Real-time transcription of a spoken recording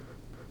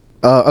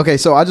Okay,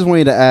 so I just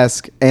wanted to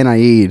ask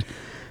Anaid.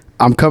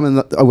 I'm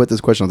coming with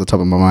this question off the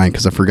top of my mind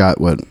because I forgot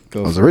what I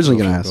was originally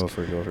going to ask. Go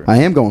for it. I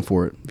am going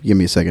for it. Give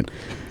me a second.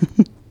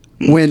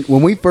 when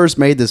we first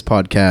made this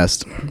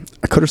podcast,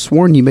 I could have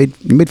sworn you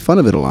made fun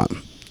of it a lot,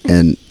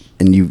 and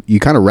you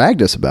kind of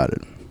ragged us about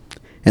it.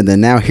 And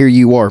then now here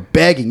you are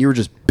begging. You were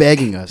just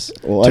begging us.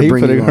 Well, are you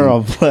putting her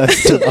on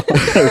blast to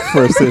her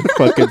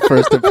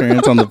first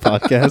appearance on the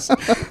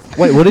podcast?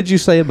 Wait, what did you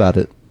say about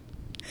it?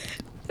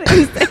 I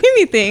didn't say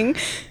anything.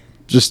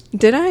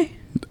 Did I?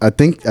 I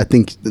think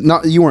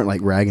not. You weren't like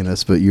ragging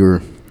us, but you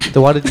were.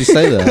 Then why did you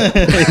say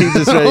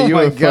that? Oh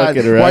my God!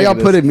 Why y'all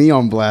putting me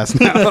on blast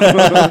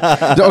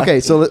now?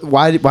 Okay, so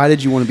why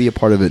did you want to be a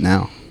part of it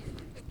now?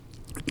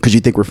 Because you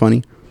think we're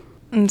funny?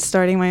 I'm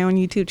starting my own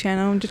YouTube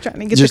channel. I'm just trying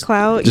to get the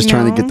clout. Just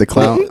trying to get the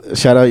clout.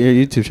 Shout out your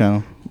YouTube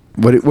channel.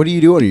 What do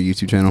you do on your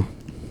YouTube channel?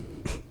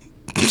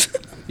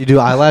 You do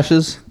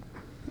eyelashes?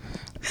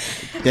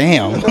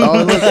 Damn.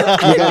 Oh, look,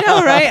 I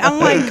know, right? I'm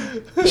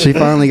like, she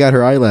finally got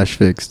her eyelash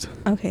fixed.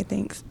 okay,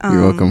 thanks.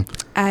 You're welcome.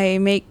 I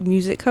make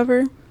music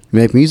cover. You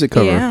make music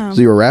cover. Yeah.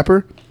 So you're a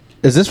rapper?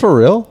 Is this for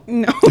real?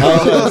 No.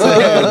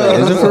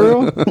 Is it for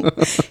real?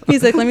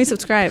 He's like, let me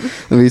subscribe.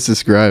 Let me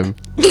subscribe.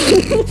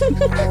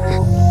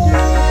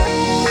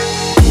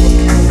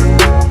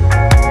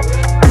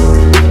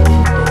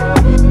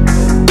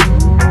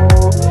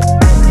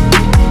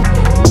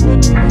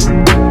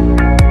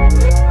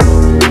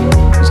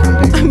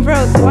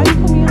 Bro, why you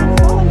put me on the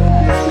phone like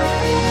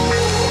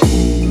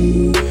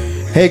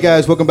that? Hey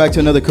guys, welcome back to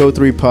another Code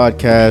 3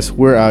 podcast.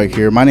 We're out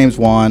here. My name's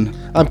Juan.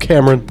 I'm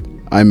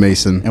Cameron. I'm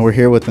Mason. And we're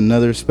here with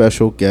another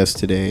special guest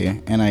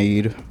today,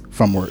 Anaid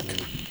from work.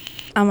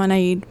 I'm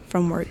Anaid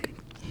from work.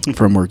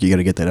 From work, you got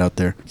to get that out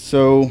there.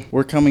 So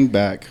we're coming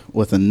back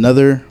with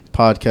another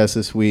podcast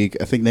this week.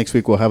 I think next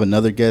week we'll have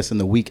another guest, and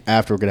the week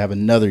after we're going to have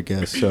another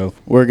guest. So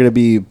we're going to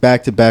be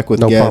back to back with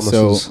guests.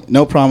 Promises. So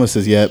no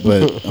promises yet,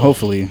 but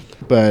hopefully.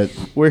 But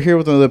we're here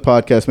with another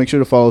podcast. Make sure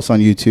to follow us on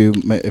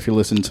YouTube. If you're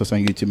listening to us on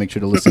YouTube, make sure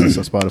to listen to us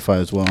on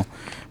Spotify as well.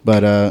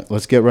 But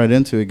let's get right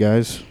into it,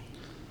 guys.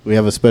 We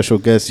have a special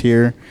guest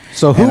here.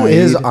 So who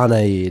is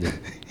Anaid?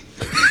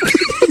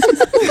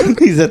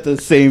 He's at the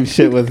same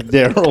shit with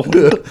Daryl.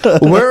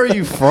 Where are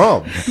you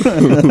from?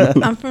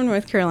 I'm from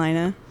North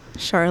Carolina.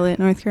 Charlotte,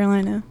 North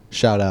Carolina.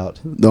 Shout out.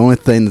 The only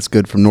thing that's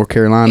good from North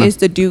Carolina is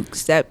the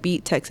Dukes that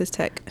beat Texas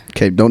Tech.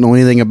 Okay, don't know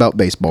anything about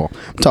baseball.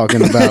 I'm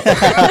talking about.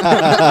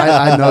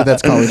 I know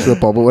that's college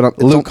football, but what I'm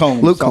Luke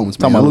Combs. Luke Combs.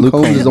 Talking about Luke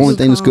Combs is the only Luke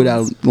thing that's good out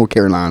Combs. of North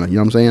Carolina. You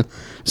know what I'm saying?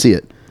 See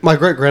it. My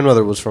great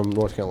grandmother was from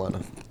North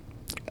Carolina.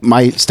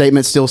 My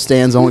statement still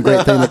stands. The only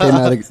great thing that came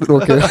out of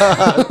North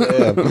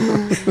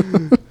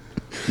Carolina.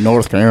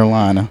 North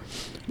Carolina.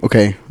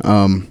 Okay.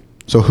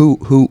 So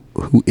who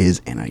is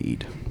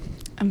Anaid?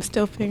 I'm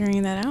still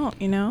figuring that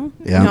out, you know?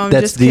 Yeah. No, I'm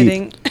That's just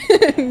deep.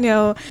 kidding.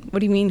 No. What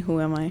do you mean,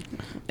 who am I?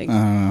 Like,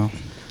 I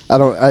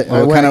don't.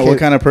 What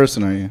kind of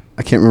person are you?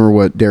 I can't remember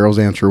what Daryl's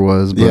answer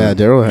was. But Yeah,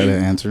 Daryl had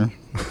an answer.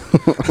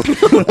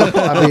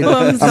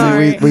 I'm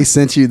sorry. we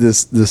sent you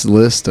this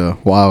list a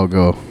while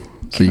ago,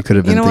 so you could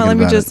have been. you know what? Let thinking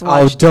me about just it.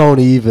 Oh, watch. don't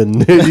even.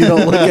 You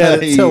don't look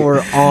at it until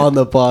we're on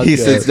the podcast. He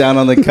sits down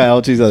on the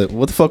couch. He's like,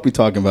 "What the fuck we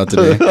talking about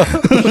today?"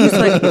 He's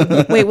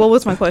like, wait, what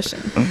was my question?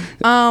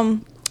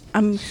 I'm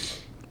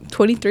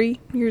 23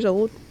 years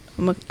old.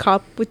 I'm a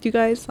cop with you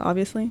guys,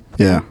 obviously.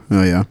 Yeah.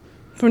 Oh yeah.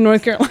 From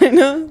North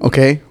Carolina.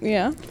 Okay.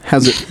 Yeah.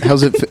 How's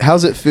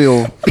it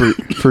feel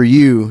for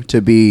you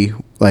to be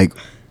like?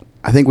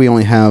 I think we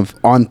only have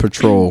on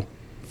patrol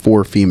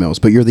 4 females,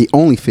 but you're the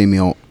only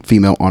female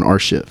on our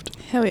shift.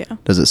 Hell yeah.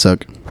 Does it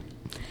suck?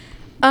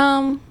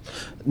 No,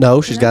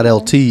 she's got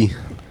LT.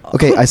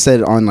 Okay, I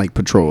said on like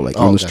patrol, like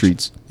on the gotcha.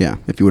 streets. Yeah,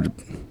 if you would.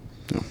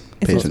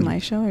 Is this my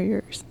show or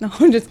yours? No,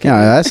 I'm just kidding. Yeah,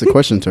 I asked a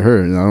question to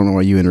her, and I don't know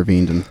why you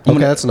intervened. And Okay,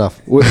 that's enough.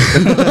 We're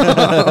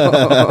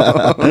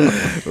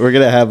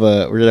gonna have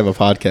a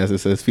podcast that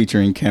says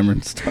featuring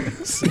Cameron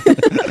Stubbs.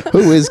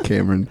 who is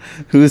Cameron?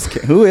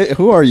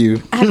 Who are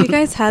you? Have you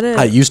guys had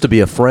I used to be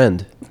a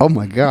friend. Oh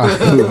my God!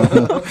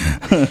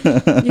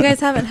 you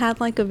guys haven't had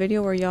like a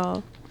video where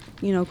y'all,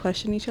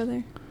 question each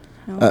other?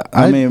 No?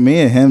 I mean, me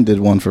and him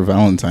did one for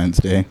Valentine's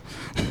Day.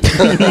 You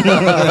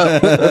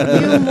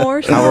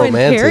more How so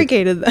romantic.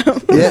 interrogated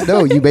them. Yeah,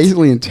 no, you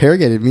basically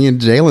interrogated me and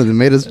Jalen and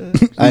made us.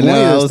 I know.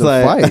 I was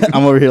like, fight.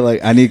 I'm over here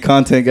like, I need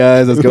content,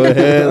 guys. Let's go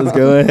ahead. Let's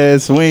go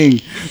ahead.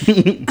 Swing.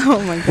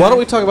 Oh my god. Why don't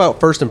we talk about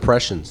first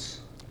impressions?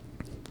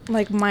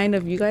 Like mine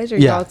of you guys or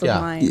Yeah, y'all's yeah.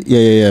 of mine?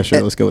 Yeah.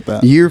 Sure. Let's go with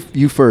that. You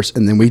first,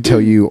 and then we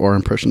tell you our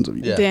impressions of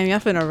you. Yeah. Damn, y'all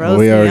finna roast Well,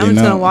 me. we I'm already just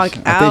know. gonna walk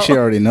out. I think she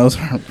already knows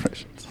her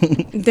impressions.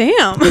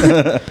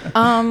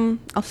 Damn.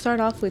 I'll start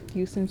off with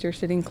you since you're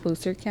sitting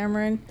closer,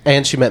 Cameron.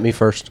 And she met me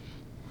first.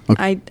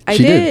 I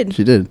She did.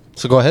 She did.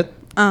 So go ahead.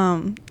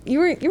 You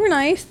were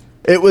nice.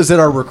 It was in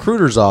our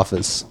recruiter's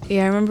office.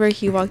 Yeah, I remember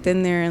he walked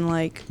in there and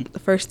like the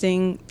first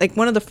thing, like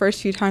one of the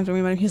first few times when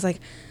we met him, he was like,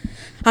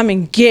 "I'm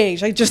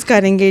engaged. I just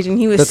got engaged," and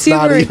he was That's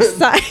not super even-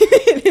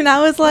 excited. And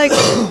I was like,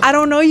 "I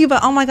don't know you,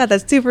 but oh my god,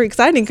 that's super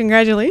exciting!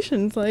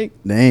 Congratulations!" Like,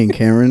 Dang,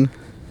 Cameron.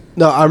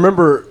 No, I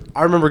remember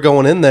I remember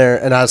going in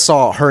there and I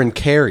saw her and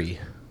Carrie.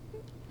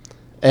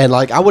 And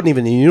like I wasn't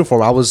even in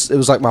uniform. It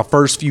was like my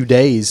first few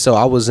days, so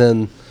I was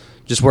in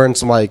just wearing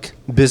some like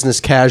business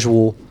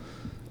casual,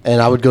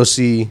 and I would go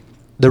see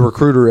the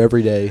recruiter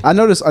every day. I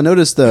noticed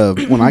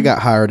when I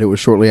got hired, it was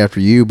shortly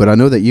after you, but I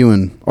know that you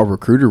and our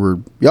recruiter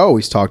y'all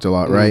always talked a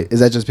lot, right?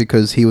 Is that just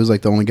because he was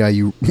like the only guy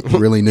you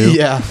really knew?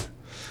 Yeah.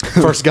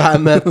 First guy I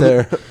met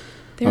there.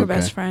 They were Okay.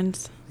 best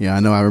friends. Yeah, I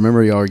know. I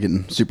remember y'all were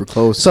getting super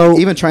close. So-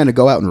 even trying to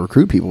go out and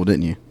recruit people,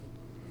 didn't you?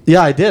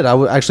 Yeah, I did.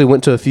 Actually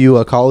went to a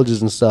few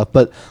colleges and stuff.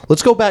 But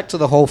let's go back to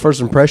the whole first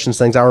impressions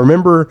things. I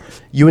remember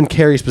you and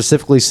Carrie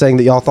specifically saying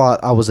that y'all thought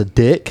I was a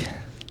dick.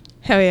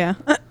 Hell yeah.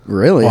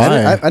 Really?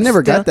 Why? I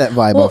never got that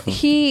vibe well, off of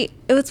him.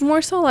 it was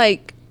more so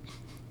like,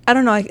 I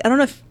don't know. I don't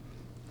know if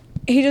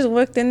he just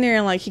walked in there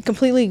and like he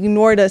completely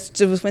ignored us.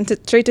 Just went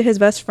straight to his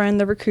best friend,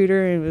 the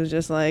recruiter, and was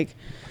just like,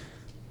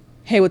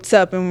 "Hey, what's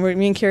up?" And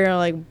me and Carrie are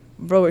like,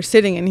 "Bro, we're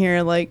sitting in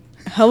here like,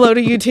 hello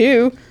to you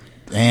too."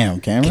 Damn,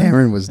 Cameron.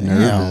 Cameron was Damn.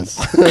 nervous.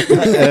 Is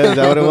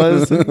that what it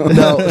was?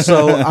 No,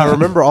 so I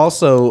remember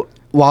also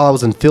while I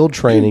was in field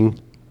training,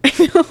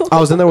 I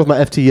was in there with my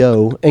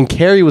FTO, and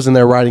Carrie was in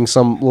there writing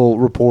some little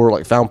report,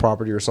 like found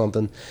property or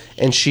something,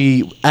 and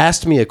she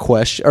asked me a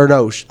question, or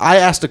no, I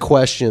asked a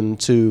question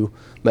to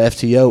my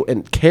FTO,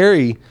 and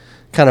Carrie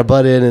kind of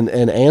butted in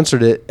and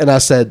answered it, and I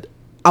said,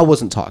 I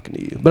wasn't talking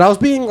to you, but I was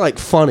being like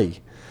funny.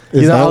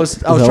 Is that, I was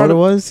is that trying what to. it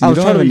was? I You was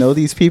don't trying to even be, know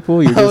these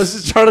people. You're I was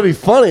just trying to be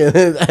funny,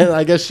 and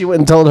I guess she went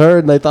and told her,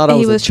 and they thought I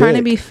was. He was a trying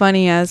to dick. be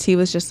funny as he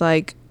was just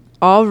like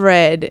all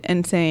red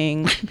and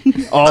saying,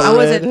 all I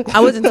red.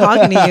 wasn't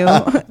talking to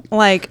you."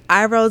 Like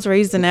eyebrows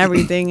raised and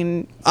everything,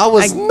 and I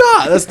was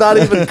not. That's not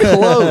even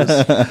close.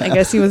 I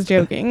guess he was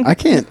joking. I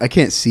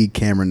can't see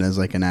Cameron as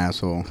like an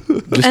asshole.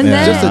 Just, And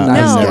then just a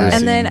nice no, guy.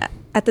 and then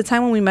at the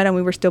time when we met him,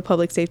 we were still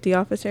public safety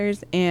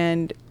officers,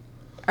 and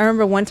I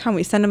remember one time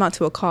we sent him out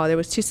to a call. There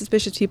was 2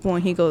 suspicious people,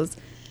 and he goes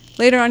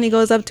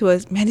up to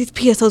us, "Man, these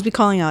PSOs be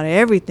calling out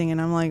everything,"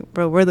 and I'm like,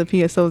 "Bro, we're the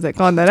PSOs that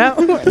called that out."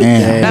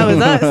 Damn. That was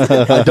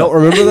us, I don't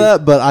remember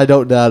that, but I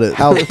don't doubt it.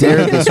 How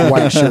dare this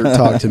white shirt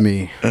talk to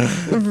me?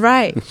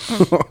 right?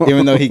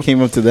 Even though he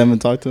came up to them and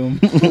talked to them.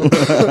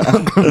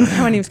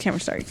 My name's Cameron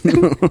Stark.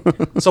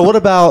 So what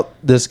about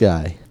this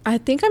guy? I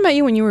think I met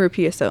you when you were a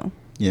PSO.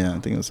 Yeah, I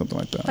think it was something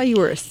like I thought that. you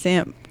were a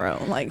simp, bro.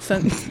 Like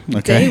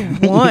Okay.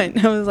 day one,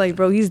 I was like,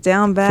 bro, he's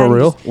down bad. For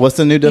real? What's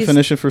the new He's-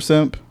 definition for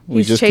simp?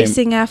 He's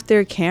chasing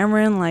after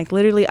Cameron. Like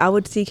literally, I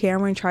would see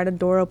Cameron, try to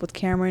door up with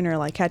Cameron or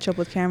like catch up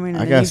with Cameron.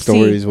 And I then got you'd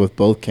stories with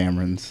both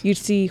Camerons. You'd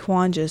see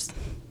Juan just,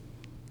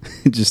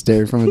 Just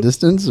stared from a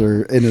distance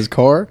or in his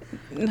car.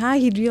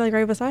 he'd be like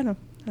right beside him.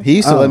 He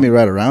used to Oh. let me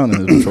ride around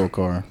in his patrol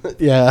car.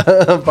 Yeah,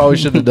 probably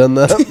should have done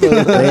that.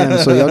 Damn.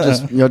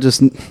 So y'all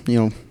just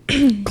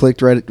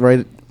clicked right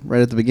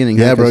at the beginning.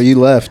 Yeah, huh? bro, 'Cause you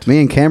left. Me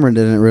and Cameron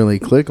didn't really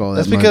click all that.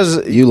 That's much.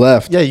 because You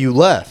left. Yeah, you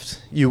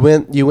left. You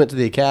went to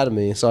the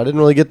academy, so I didn't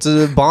really get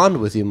to bond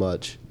with you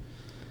much.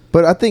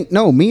 But I think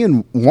me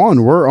and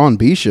Juan were on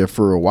B shift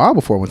for a while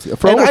before I went to.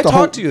 For And I almost the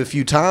whole- talked to you a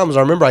few times.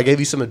 I remember I gave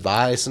you some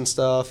advice and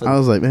stuff. And I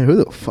was like, man, who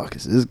the fuck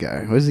is this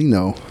guy? What does he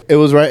know? It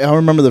was right. I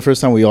remember the first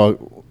time we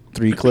all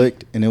 3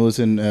 clicked, and it was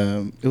in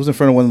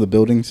front of one of the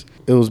buildings.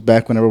 It was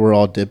back whenever we're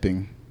all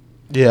dipping.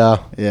 yeah,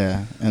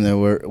 Yeah, and then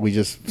we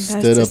just That's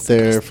stood up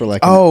there disgusting. for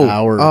like an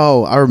hour.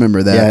 Oh, I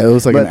remember that. Yeah, it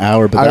was like But an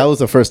hour, but I- that was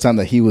the first time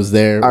that he was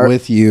there I-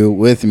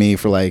 with me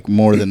for like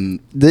more than.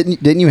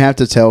 Didn't you have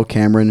to tell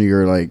Cameron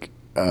you're like,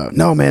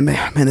 no, man,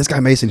 this guy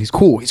Mason, he's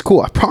cool.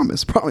 I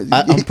promise.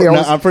 I feel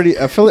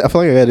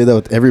like I gotta do that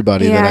with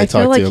everybody Yeah, that I I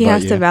talk feel like to he about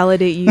has you. to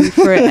validate you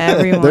for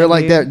everyone. They're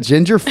like dude. that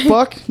ginger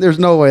fuck. There's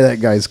no way that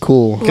guy's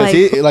cool. Because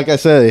Like- like I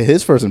said,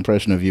 his first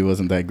impression of you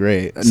wasn't that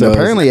great. So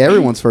apparently,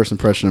 everyone's first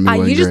impression of me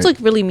wasn't you just great.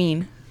 look really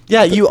mean.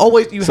 yeah. You So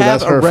have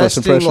that's a her first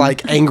resting impression?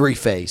 like angry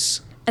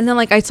face. And then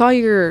like I saw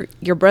your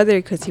brother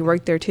because he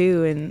worked there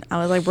too, and I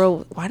was like,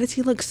 bro, why does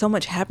he look so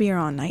much happier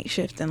on night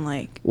shift than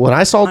like? When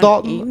I saw On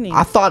Dalton, evenings.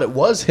 I thought it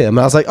was him.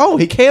 I was like, oh,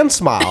 he can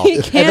smile. He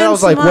and can then I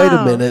was like, wait a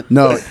smile. minute,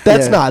 No,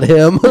 that's yeah. not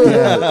him.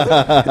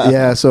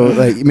 Yeah, so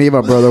like me and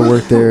my brother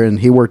worked there, and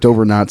he worked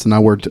overnights, and I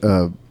worked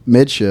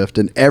mid shift,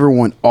 and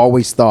everyone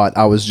always thought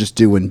I was just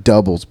doing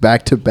doubles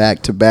back to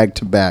back to back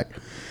to back.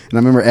 And I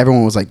remember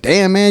everyone was like,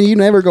 "Damn, man, you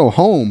never go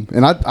home."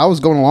 And I was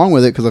going along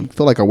with it because I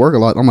feel like I work a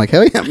lot. I'm like,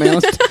 "Hell yeah, man,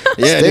 let's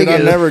yeah, stay dude, I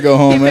good." never go He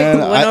home, picked man.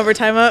 one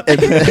overtime up.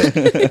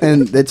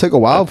 And it took a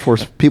while for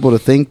people to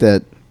think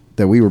that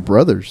we were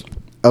brothers.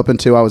 Up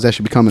until I was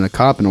actually becoming a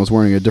cop and I was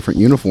wearing a different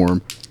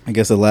uniform. I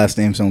guess the last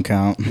names don't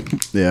count.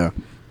 Yeah.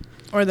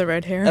 Or the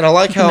red hair. And I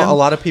like how No. a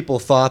lot of people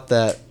thought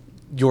that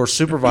your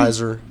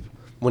supervisor,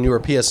 when you were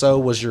a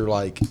PSO, was your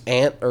like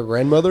aunt or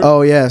grandmother.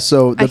 Oh yeah.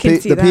 So I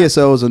can see the that.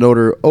 PSO is an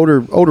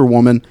older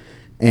woman,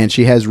 and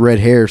she has red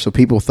hair. So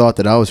people thought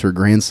that I was her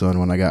grandson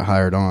when I got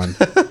hired on.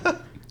 Well,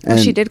 And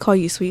she did call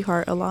you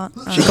sweetheart a lot.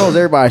 She calls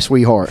everybody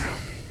sweetheart.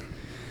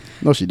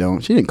 No, she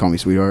don't. She didn't call me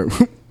sweetheart.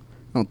 I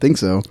don't think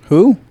so.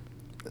 Who?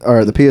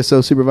 Or the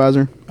PSO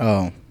supervisor.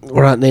 Oh,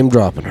 We're not name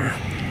dropping her.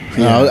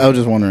 No, I was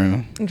just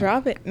wondering.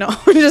 Drop it. No,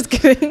 I'm just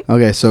kidding.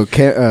 Okay, so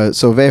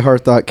Vehar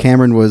thought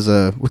Cameron was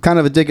kind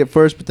of a dick at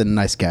first, but then a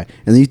nice guy.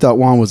 And then you thought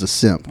Juan was a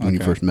simp when you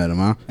Okay. first met him,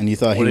 huh? And you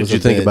thought What he was did you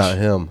a think bitch. about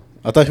him?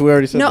 I thought we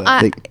already said No,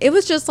 that. it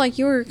was just like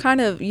you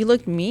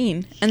looked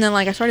mean. And then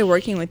like I started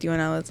working with you and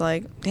I was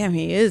like, damn,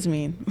 he is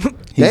mean.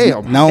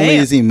 Damn. Not only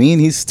Damn. is he mean,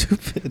 he's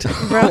stupid.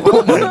 Bro.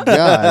 Oh my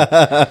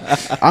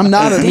god, I'm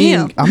not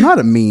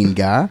a mean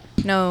guy.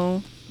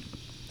 No.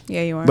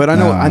 Yeah, you are. But I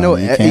know No,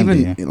 you can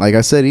even be. like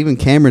I said, even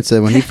Cameron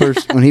said when he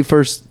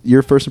first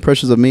your first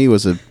impressions of me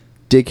was a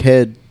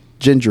dickhead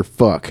ginger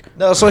fuck.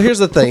 No, so here's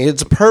the thing.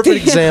 It's a perfect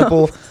Damn.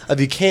 example of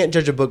you can't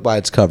judge a book by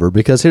its cover,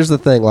 because here's the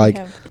thing. Like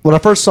Yeah. when I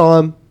first saw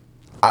him,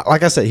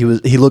 like I said,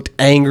 he looked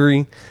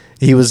angry.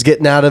 He was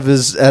getting out of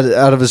his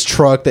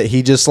truck that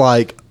he just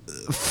like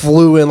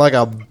flew in like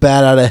a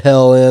bat out of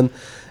hell in,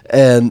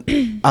 and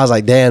I was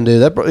like, damn,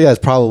 dude, that guy's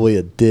probably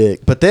a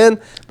dick. But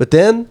then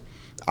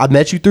I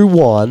met you through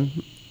Juan,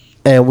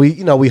 and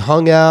we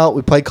hung out,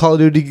 we played Call of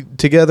Duty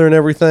together and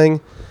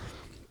everything,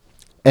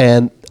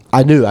 and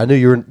I knew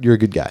you're a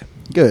good guy.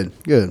 Good.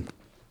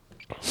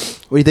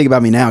 What do you think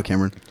about me now,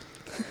 Cameron?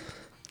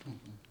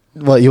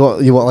 What you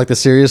want like the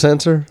serious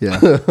answer? Yeah.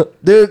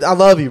 Dude, I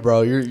love you,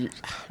 bro. You're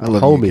I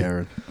love homie. you,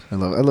 Cameron.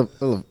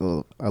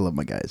 I love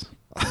my guys.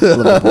 I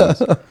love my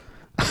boys.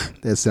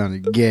 That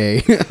sounded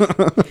gay.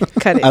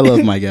 Cut it. I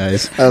love my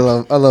guys. I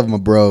love my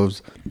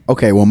bros.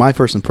 Okay, well, my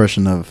first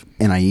impression of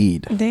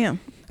Anaid.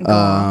 Damn. Go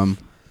on.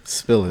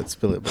 Spill it,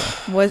 bro.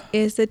 What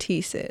is the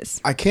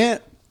thesis? I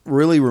can't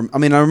really. I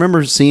mean, I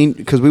remember seeing,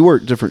 because we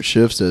worked different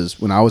shifts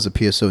as when I was a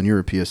PSO and you were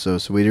a PSO,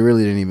 so we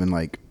really didn't even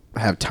like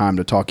have time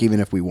to talk,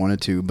 even if we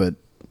wanted to. But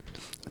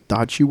I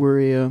thought you were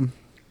a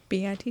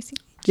BITC.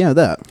 yeah,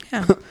 that.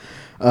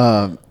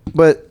 Yeah.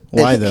 But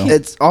Why, though?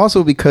 It's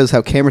also because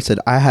how Cameron said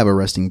I have a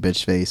resting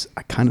bitch face.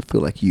 I kind of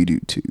feel like you do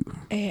too.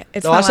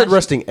 It's No, not I said like-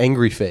 resting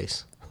angry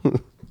face.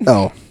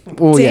 Oh,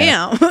 well,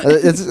 Damn. yeah.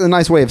 It's a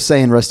nice way of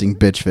saying resting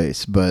bitch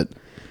face, but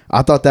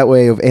I thought that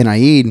way of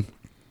Anaid.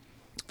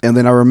 And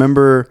then I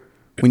remember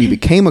when you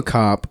became a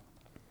cop,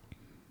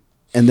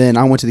 and then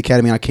I went to the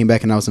academy and I came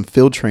back and I was in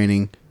field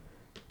training.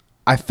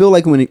 I feel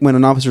like when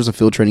an officer's in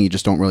field training, you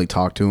just don't really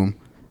talk to him.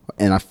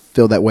 And I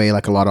feel that way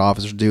like a lot of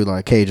officers do.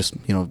 Like, hey, just,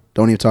 don't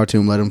even talk to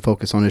him. Let him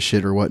focus on his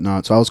shit or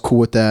whatnot. So I was cool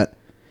with that.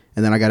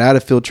 And then I got out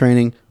of field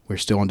training. We're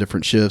still on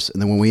different shifts.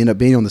 And then when we end up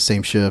being on the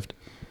same shift,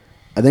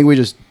 I think we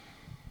just...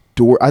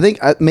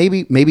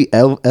 maybe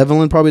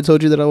Evelyn probably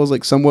told you that I was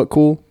like somewhat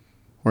cool,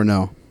 or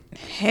no?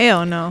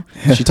 Hell no.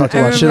 She talked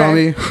a lot of shit on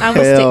me.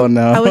 Hell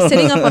no. I was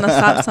sitting up on a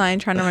stop sign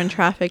trying to run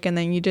traffic, and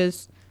then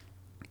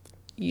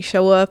you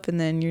show up, and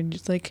then you're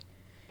just like,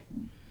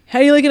 how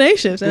do you like an night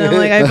shift? And I'm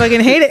like, I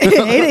fucking hate it.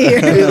 Hate it here.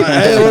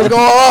 Hey, what's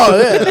going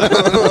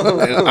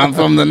on? I'm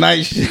from the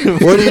night shift.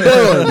 What are you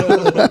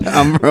doing?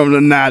 I'm from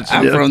the night shift.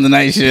 I'm from the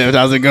night shift.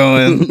 How's it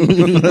going?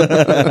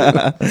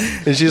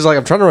 And she's like,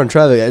 I'm trying to run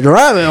traffic.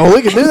 Driving. Oh,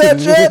 we can do that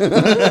shit.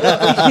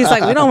 He's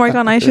like, we don't work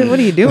on night shift. What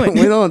are you doing?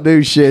 We don't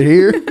do shit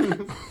here.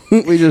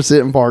 We just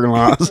sit in parking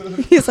lots.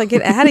 He's like,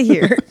 get out of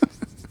here.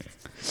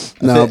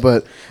 No,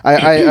 but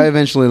I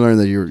eventually learned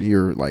that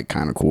you're like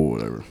kind of cool,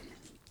 whatever.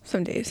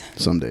 Some days.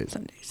 Some days.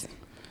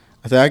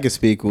 I think I could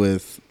speak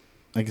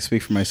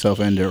for myself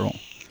and Daryl.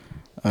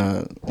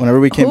 Whenever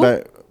we came Who?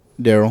 back,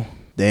 Daryl.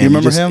 Damn, You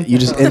remember him? You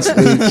just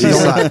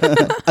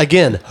instantly.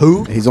 Again,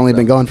 who? He's only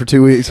been gone for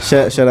 2 weeks.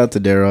 Shout out to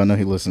Daryl. I know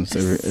he listens to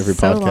every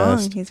So long.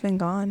 podcast. He's been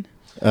gone.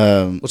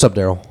 What's up,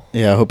 Daryl?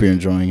 Yeah, I hope you're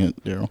enjoying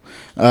it, Daryl.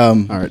 All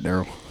right,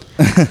 Daryl.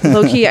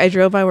 Low key, I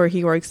drove by where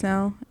he works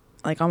now,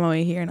 like on my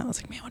way here, and I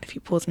was like, man, what if he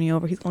pulls me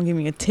over? He's gonna give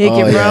me a ticket,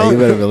 Oh, bro. yeah, you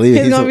better believe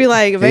it. He's gonna be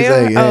like, He's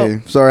man,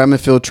 like, hey, sorry, I'm in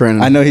field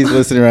training. I know he's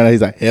listening right now.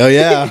 He's like, hell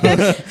yeah.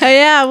 hey,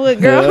 yeah, I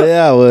would, girl. Hell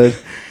yeah, I would.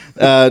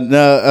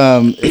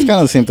 It's kind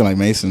of the same thing like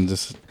Mason,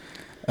 just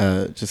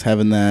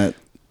having that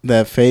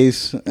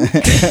face,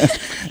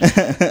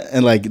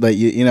 and like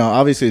you know,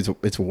 obviously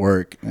it's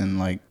work, and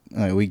like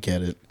we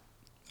get it.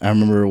 I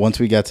remember once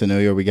we got to know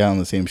you, or we got on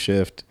the same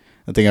shift.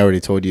 I think I already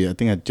told you. I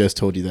think I just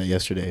told you that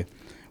yesterday.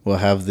 We'll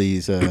have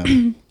these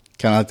kind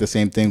of like the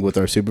same thing with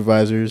our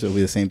supervisors. It'll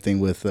be the same thing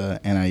with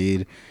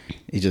Anaid.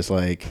 He's just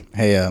like,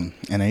 hey,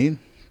 Anaid.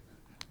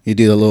 You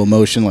do the little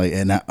motion like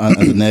on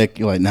the neck.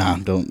 You're like, nah,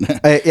 don't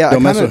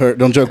don't mess with her.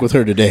 Don't joke with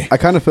her today. I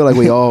kind of feel like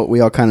we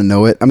all kind of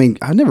know it. I mean,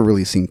 I've never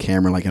really seen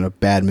Cameron like in a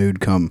bad mood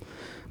come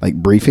like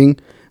briefing,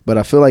 but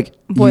I feel like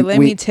Boy, let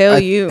me tell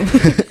you.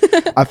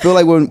 I feel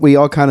like when we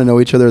all kind of know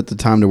each other at the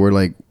time to where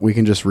like we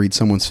can just read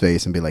someone's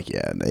face and be like,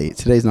 yeah, hey,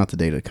 today's not the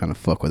day to kind of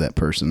fuck with that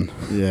person.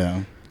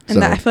 Yeah.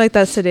 And I feel like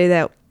that's the day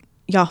that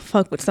y'all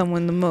fuck with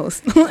someone the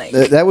most. Like,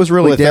 That was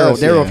really With Daryl.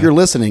 us, Daryl, yeah. if you're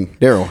listening,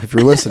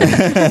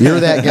 you're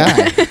that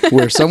guy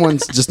where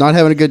someone's just not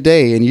having a good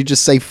day and you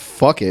just say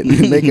fuck it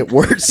and make it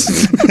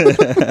worse.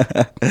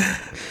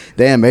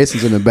 Damn,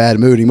 Mason's in a bad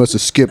mood. He must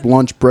have skipped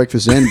lunch,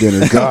 breakfast, and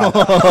dinner. God.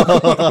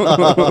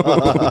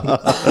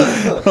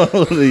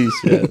 Holy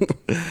shit.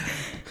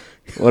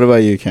 What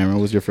about you, Cameron?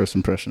 What was your first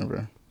impression of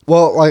her?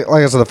 Well, like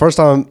I said, the first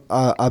time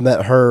I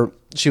met her,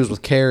 she was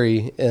with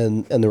Carrie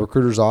in the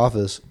recruiter's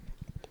office,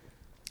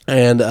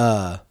 and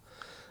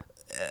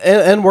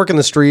working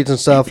the streets and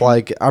stuff.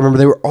 Like I remember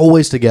they were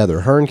always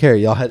together. Her and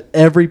Carrie, y'all had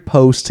every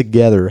post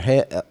together.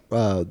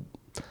 I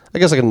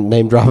guess I can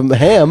name drop him.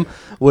 Ham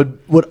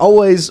would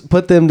always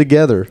put them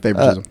together.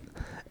 Favoritism.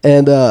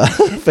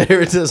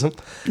 Favoritism.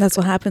 That's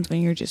what happens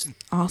when you're just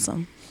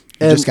awesome.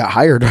 You just got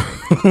hired.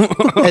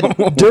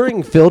 And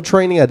during field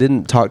training, I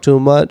didn't talk to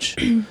him much,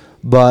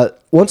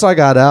 but once I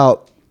got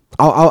out,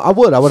 I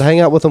would hang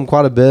out with him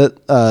quite a bit.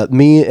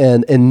 Me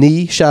and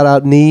Nee, shout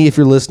out Nee if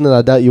you're listening.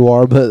 I doubt you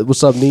are, but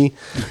what's up, Nee?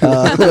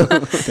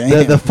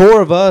 The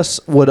four of us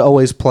would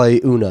always play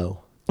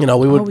Uno. You know,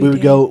 we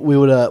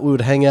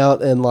would hang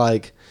out and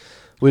like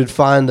we'd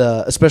find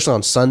especially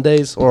on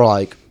Sundays or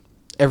like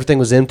everything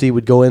was empty.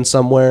 We'd go in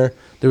somewhere.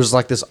 There was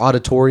like this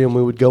auditorium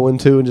we would go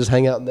into and just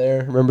hang out in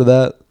there. Remember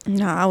that?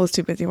 No, I was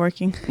too busy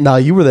working. No,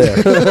 you were there.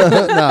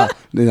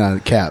 no,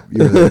 Cap.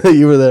 You were there.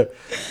 You were there.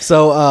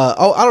 So,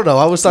 I don't know.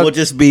 I was We'll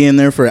just be in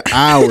there for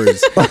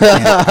hours and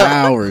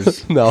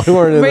hours. No, we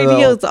weren't in there.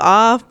 Radio's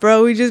off,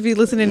 bro. We just be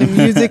listening to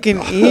music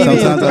and eating.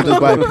 Sometimes I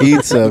just buy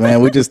pizza, man.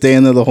 We just stay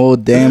in there the whole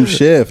damn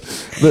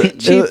shift. But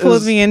Chief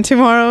pulls me in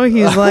tomorrow.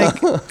 He's like,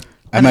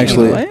 I'm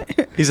actually.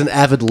 what? He's an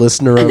avid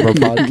listener of our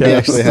podcast. He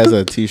actually has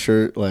a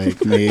T-shirt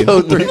like made.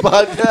 Code 3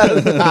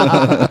 podcast.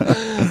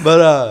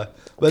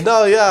 But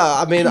no,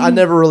 yeah. I mean, I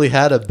never really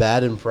had a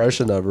bad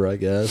impression of her, I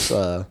guess.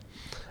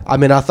 I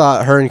mean, I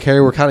thought her and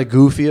Carrie were kind of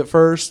goofy at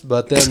first,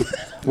 but then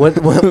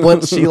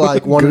once she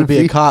like wanted to be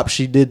a cop,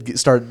 she did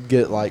start to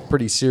get like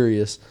pretty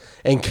serious.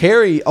 And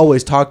Carrie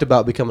always talked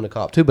about becoming a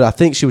cop too, but I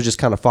think she was just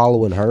kind of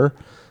following her.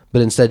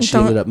 But instead, she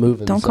ended up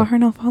moving. Don't call her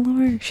no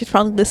follower. She's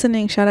probably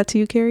listening. Shout out to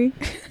you, Carrie.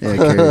 Yeah,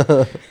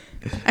 Carrie.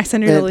 I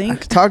sent her the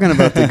link. Talking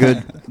about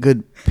the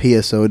good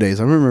PSO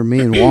days, I remember me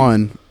and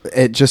Juan.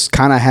 It just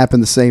kind of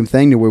happened the same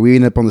thing to where we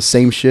ended up on the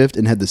same shift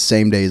and had the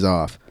same days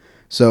off.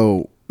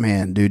 So,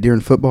 man, dude,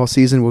 during football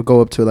season, we'll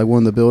go up to like one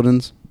of the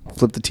buildings,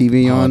 flip the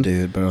TV on,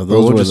 dude, bro.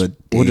 Those were the days.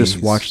 We'll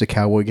just watch the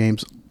Cowboy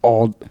games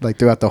all like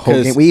throughout the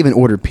whole game. We even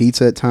ordered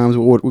pizza at times.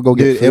 We'll go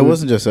get food. It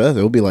wasn't just us.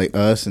 It would be like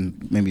us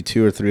and maybe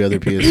 2 or 3 other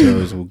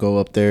PSOs. We'll go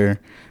up there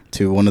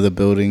to one of the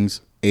buildings,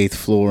 8th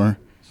floor,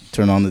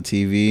 turn on the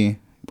TV,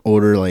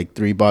 order like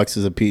 3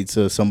 boxes of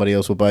pizza. Somebody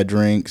else will buy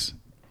drinks.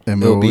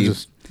 And it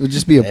would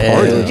just be a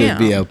party. It would just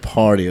be a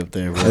party up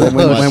there,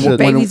 bro.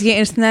 Baby's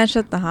getting snatched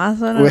at the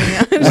hospital.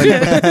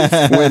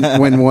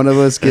 When one of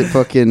us get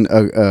fucking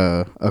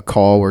a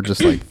call, we're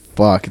just like,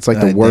 fuck. It's like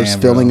the worst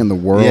feeling in the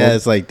world. Yeah,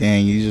 it's like,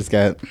 dang, you just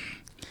got...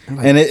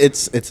 Like, and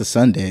it's a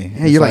Sunday.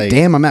 Yeah, you're like,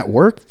 damn, I'm at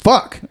work.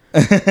 Fuck.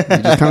 You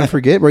just kind of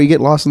forget where you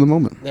get lost in the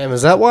moment. Damn,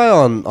 is that why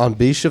on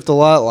B shift a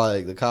lot,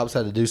 like the cops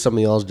had to do some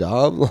of y'all's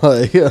job?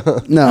 Like,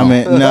 no, I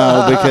mean,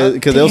 no,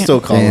 because they'll still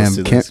call us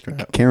to this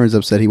crap. Cameron's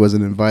upset he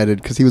wasn't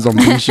invited because he was on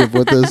B shift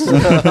with us.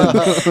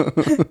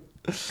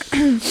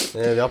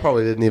 Yeah, y'all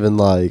probably didn't even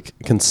like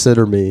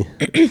consider me.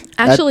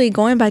 Actually,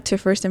 going back to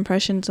first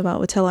impressions about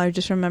Watella, I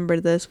just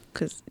remembered this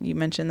because you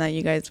mentioned that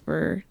you guys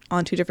were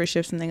on 2 different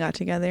shifts and they got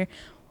together.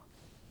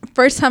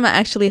 First time I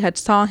actually had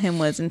saw him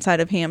was inside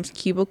of Ham's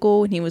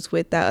cubicle when he was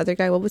with that other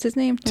guy. What was his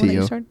name?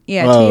 Tio.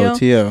 Yeah,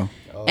 Tio.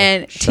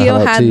 And Tio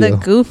had the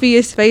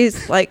goofiest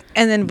face, like,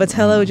 and then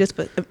Watella just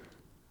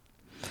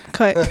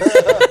cut.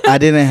 I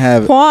didn't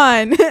have...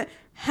 Juan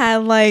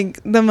had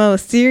like the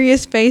most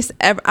serious face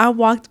ever. I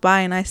walked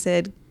by and I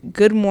said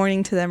good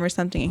morning to them or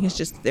something, and he's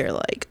just there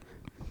like,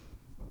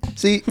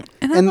 see,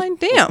 and I'm like,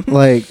 damn.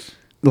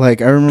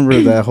 Like I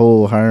remember that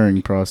whole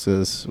hiring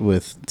process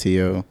with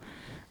Tio,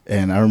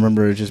 and I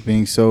remember it just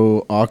being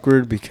so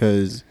awkward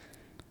because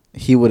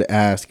he would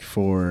ask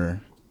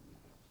for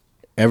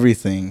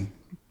everything,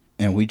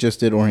 and we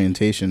just did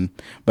orientation.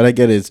 But I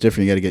get it; it's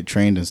different. You got to get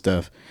trained and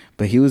stuff.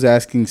 But he was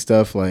asking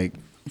stuff like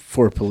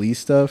for police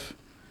stuff,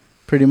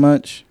 pretty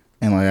much,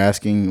 and like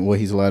asking what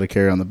he's allowed to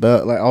carry on the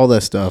belt, like all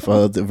that stuff,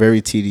 the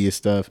very tedious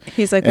stuff.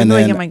 He's like, "When do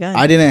I get my gun?"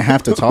 I didn't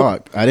have to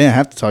talk. I didn't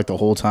have to talk the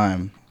whole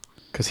time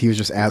because he was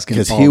just asking.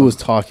 Because he was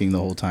talking the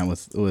whole time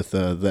with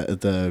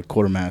the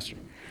quartermaster,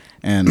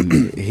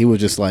 and he was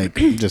just like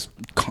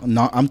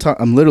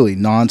I'm literally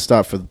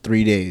nonstop for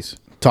 3 days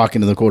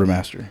talking to the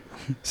quartermaster.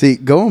 See,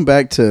 going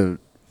back to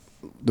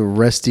the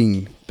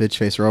resting bitch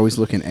face or always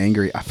looking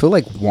angry, I feel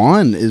like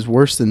Juan is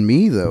worse than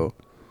me though.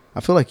 I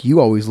feel like you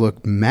always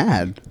look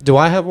mad. Do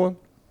I have one?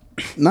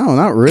 No,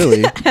 not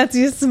really. As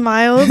you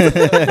smiled.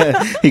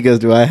 He goes,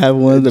 "Do I have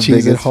one of the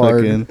Cheese biggest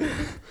hard." fucking?"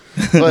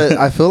 But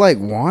I feel like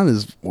Juan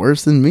is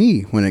worse than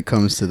me when it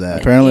comes to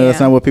that. Apparently, that's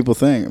Yeah. not what people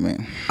think.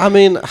 I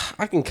mean,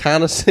 I can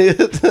kind of see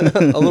it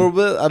a little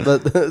bit,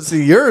 but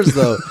see yours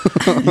though.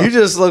 You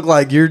just look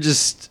like you're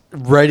just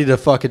ready to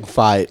fucking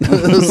fight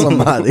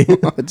somebody.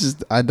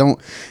 I don't.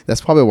 That's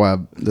probably why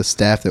the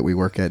staff that we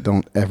work at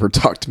don't ever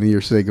talk to me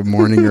or say good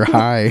morning or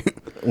hi.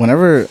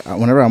 Whenever I'm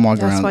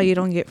walking That's around, why you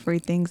don't get free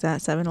things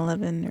at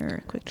 7-Eleven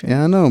or Quick Trip.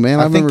 Yeah, I know, man.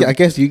 I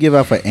guess you give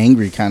off an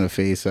angry kind of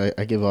face.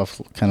 I give off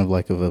kind of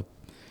like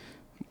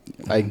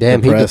Like,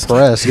 damn, Depressed. he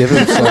depressed. Give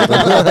him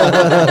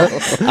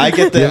something. I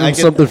get the Give him I get,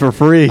 something for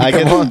free.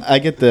 I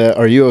get the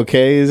 "Are you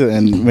okay?"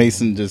 and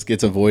Mason just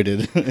gets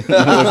avoided.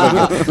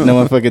 No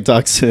one fucking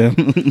talks to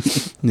him.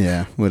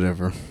 Yeah,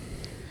 whatever.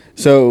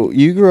 So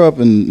you grew up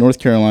in North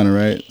Carolina,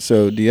 right?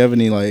 So do you have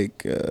any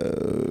like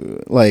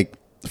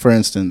for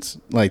instance,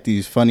 like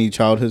these funny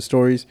childhood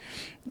stories?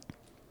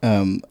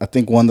 I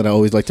think one that I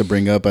always like to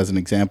bring up as an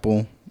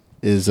example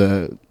is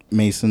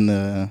Mason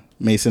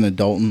and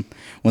Dalton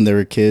when they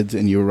were kids,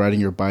 and you were riding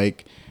your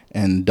bike,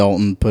 and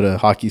Dalton put a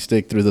hockey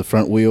stick through the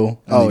front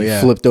wheel. And then you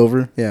flipped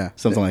over. Yeah,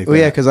 something like that. that.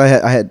 Yeah, because I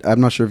had. I'm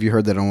not sure if you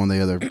heard that on one of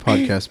the other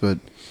podcasts, but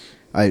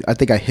I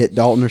think I hit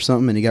Dalton or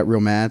something, and he got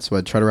real mad. So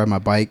I tried to ride my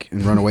bike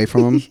and run away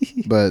from him.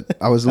 But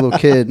I was a little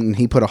kid, and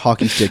he put a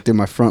hockey stick through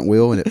my front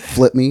wheel, and it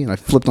flipped me, and I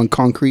flipped on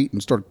concrete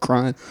and started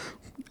crying.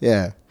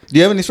 Yeah. Do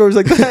you have any stories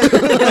like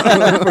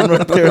that from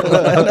North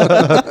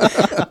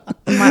Carolina?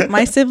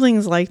 My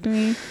siblings liked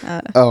me.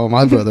 Oh,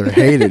 my brother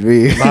hated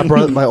me.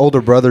 My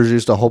older brothers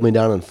used to hold me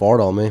down and fart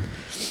on me.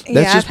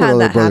 That's just what I've had other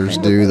that brothers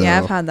happen. do, though. Yeah,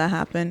 I've had that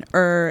happen.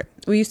 Or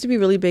we used to be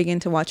really big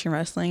into watching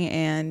wrestling,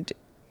 and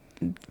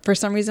for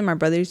some reason, my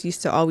brothers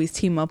used to always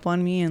team up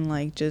on me, and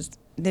like just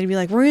they'd be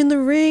like, "We're in the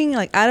ring!"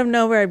 Like out of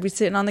nowhere, I'd be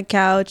sitting on the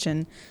couch,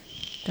 and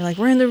they're like,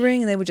 "We're in the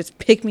ring," and they would just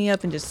pick me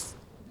up and just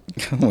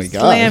Oh my god,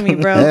 slam me,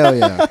 bro. Hell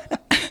yeah.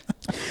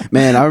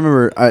 Man, I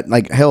remember,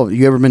 hell,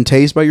 you ever been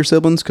tased by your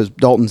siblings? Because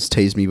Dalton's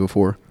tased me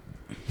before.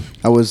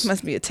 I was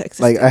Must be a Texas.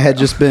 like, thing, I had bro.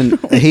 just been.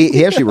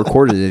 He actually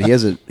recorded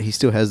it. He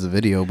still has the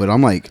video. But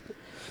I'm like,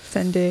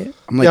 Send it.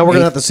 Yeah, we're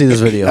gonna have to see this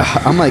video.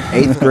 I'm like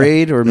 8th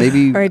grade or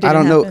maybe Or it I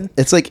don't didn't know. happen.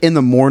 It's like in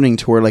the morning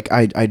to where like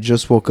I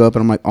just woke up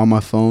and I'm like on my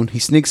phone. He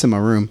sneaks in my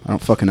room. I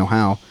don't fucking know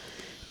how.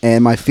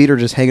 And my feet are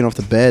just hanging off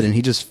the bed, and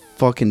he just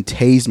fucking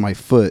tased my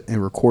foot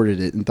and recorded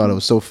it and thought it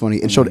was so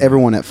funny and showed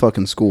everyone at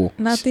fucking school.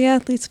 Not the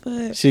athlete's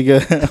foot. She go.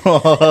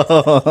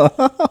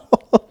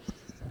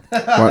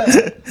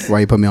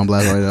 Why you put me on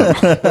blast right now?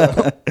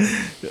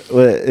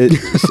 Well,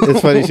 it's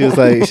funny.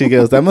 She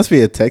goes, that must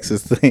be a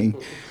Texas thing.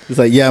 It's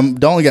like, yeah,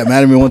 Dalton got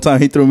mad at me one time.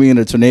 He threw me in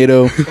a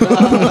tornado.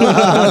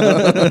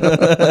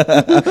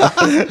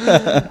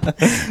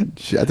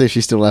 I think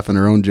she's still laughing at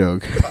her own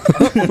joke.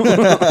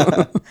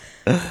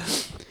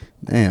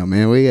 Damn,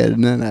 man, we got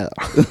none out.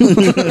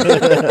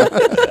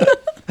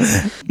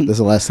 This is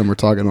the last time we're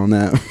talking on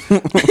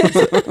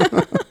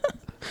that.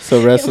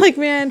 So wrestling. Like,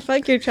 man,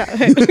 fuck your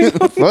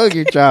childhood. Fuck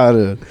your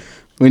childhood.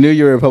 We knew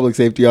you were a public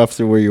safety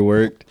officer where you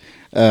worked.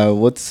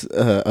 What's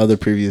other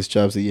previous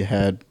jobs that you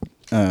had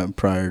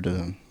prior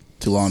to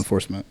law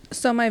enforcement?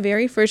 So my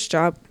very first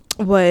job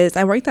was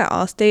I worked at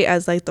Allstate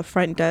as like the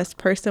front desk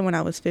person when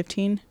I was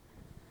 15.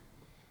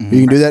 You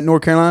can do that in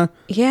North Carolina?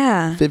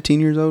 Yeah. 15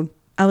 years old?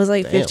 I was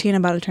like Damn. 15,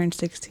 about to turn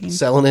 16.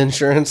 Selling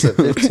insurance at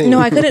 15. No,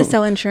 I couldn't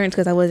sell insurance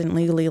because I wasn't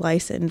legally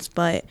licensed,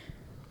 but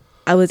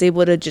I was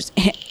able to just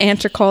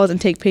answer calls and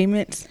take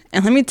payments.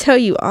 And let me tell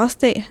you,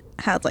 Allstate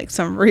had like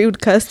some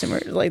rude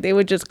customers. Like they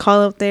would just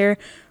call up there,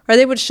 or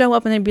they would show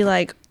up and they'd be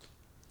like,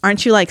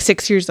 "Aren't you like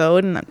 6 years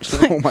old?" And I'm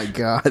just like, Oh my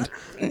God.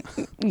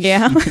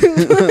 "Yeah."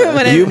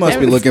 You must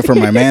be looking for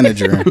my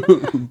manager.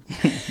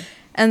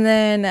 And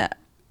then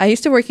I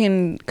used to work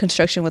in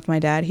construction with my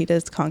dad. He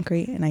does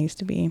concrete, and I used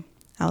to be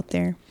out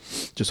there.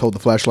 Just hold the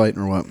flashlight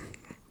or what?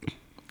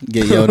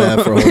 Get yelled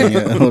at for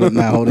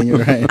not holding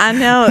it right. I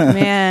know,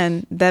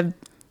 man. That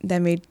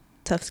made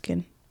tough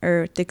skin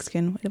or thick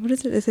skin. What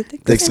is it? Is it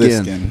thick, Thick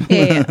skin? skin.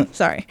 Yeah.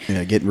 Sorry.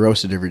 Yeah, getting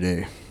roasted every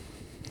day.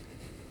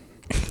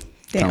 Kind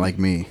Damn. of like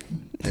me.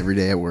 Every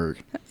day at work.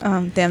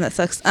 Damn, that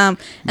sucks. And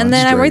Mine's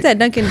then I worked great. at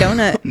Dunkin'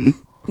 Donuts,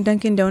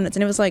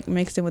 and it was like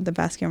mixed in with the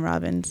Baskin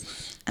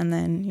Robbins. And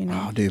then, you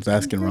know. Oh, dude,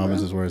 Baskin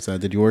Robbins is where it's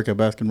at. Did you work at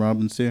Baskin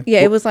Robbins too?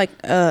 Yeah, it was like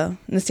in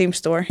the same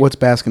store. What's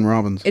Baskin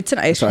Robbins? It's an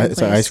ice It's, cream it's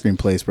place. an ice cream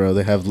place, bro.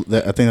 They have.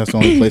 I think that's the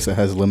only place that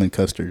has lemon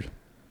custard.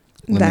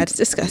 That's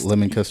disgusting.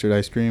 Lemon custard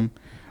ice cream.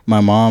 My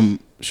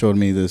mom showed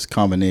me this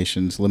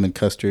combination: it's lemon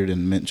custard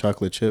and mint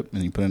chocolate chip,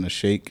 and you put in a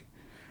shake.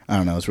 I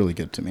don't know. It's really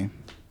good to me.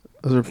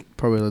 Those are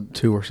probably the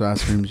two worst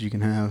ice creams you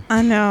can have.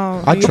 I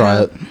know. I'd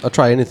try it. I'd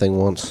try anything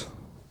once.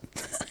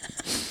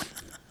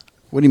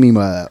 What do you mean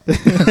by that?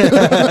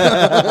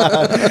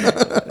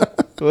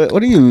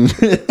 What do you?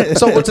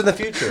 So what's in the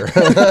future?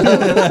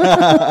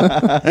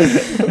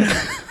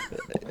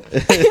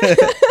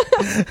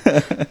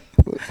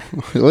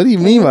 What do you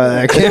mean by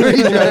that? Can't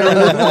really try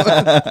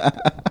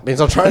everything. Means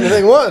I'll try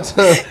anything once.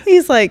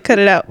 He's like, cut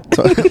it out.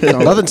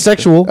 Nothing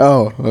sexual.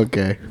 Oh,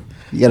 okay.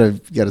 You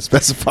gotta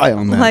specify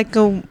on that. Like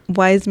a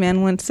wise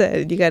man once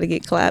said, you got to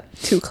get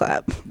clapped to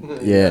clap.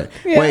 Yeah.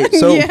 Yeah. Wait.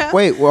 So Yeah.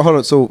 well, hold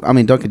on. So I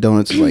mean, Dunkin'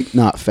 Donuts is like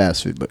not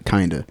fast food, but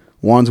kinda.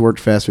 Juan's worked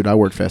fast food. I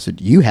worked fast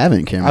food. You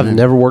haven't, Cameron. I've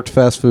never worked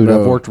fast food.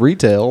 Bro. I've worked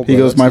retail. He but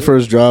goes, that's my it.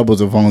 first job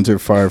was a volunteer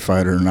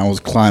firefighter, and I was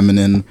climbing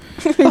in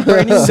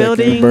Burning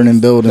buildings.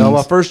 burning buildings. No,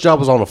 my first job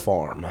was on a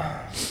farm.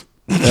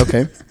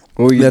 Okay.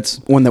 What were you- That's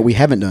one that we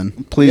haven't done.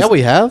 please. Yeah,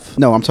 we have.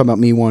 No, I'm talking about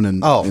me one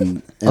and Oh,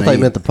 and I thought you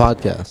meant the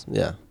podcast.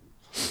 Yeah.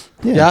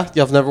 Yeah,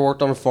 y'all have never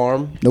worked on a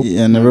farm, Nope.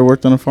 Yeah, I never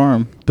worked on a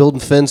farm.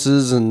 building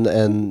fences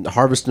and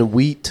harvesting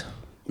wheat.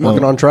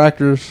 working on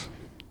tractors.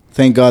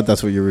 Thank God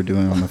that's what you were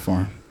doing on the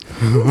farm.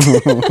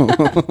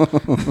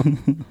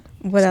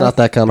 What It's else? not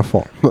that kind of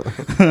farm.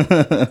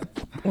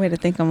 Way to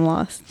think I'm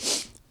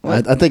lost.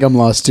 I think I'm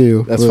lost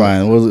too. That's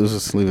fine. We'll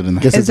just leave it in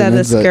there. Guess Is it's that an a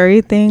insight.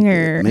 scary thing,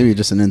 or Maybe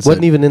just an insight.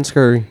 Wasn't even in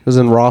Scurry. It was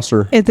in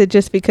Rosser. is it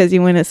just because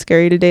you went at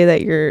Scurry today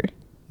that you're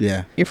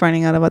Yeah.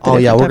 finding out about the Oh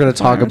yeah, different we're gonna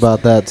type of talk farms?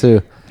 about that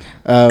too.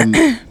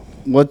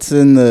 What's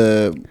in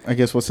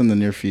the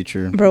near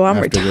future? Bro, I'm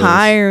after this?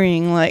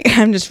 retiring. Like,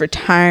 I'm just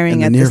retiring In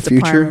the at near this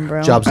future? department,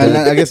 bro. Jobs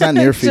I guess not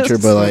near future,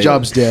 Just- but like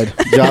Job's dead.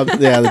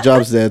 the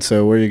job's dead.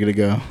 So where are you gonna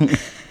go?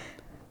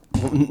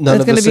 None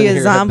There's of gonna us be in a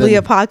here have zombie been-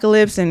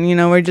 apocalypse, and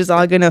we're just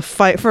all gonna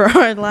fight for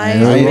our lives,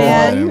 Yeah, We've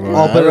man.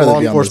 all I'd been in rather law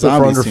be on the enforcement for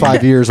zombies under team.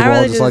 5 years, and I we're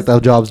all really just like, just- the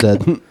job's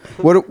dead.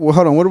 Hold on.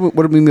 What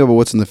do we mean about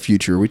what's in the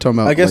future? Are we talking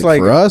about I guess like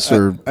like for us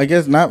or I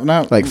guess not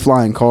like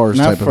flying cars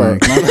not type for.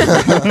 of thing?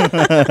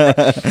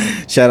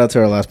 Shout out to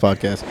our last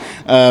podcast.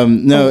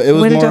 No, it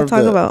was What did more y'all of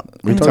talk the- about?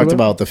 We talked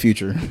about the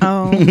future. Oh,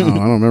 Oh, I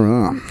don't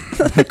remember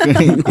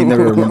that. He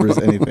never remembers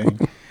anything.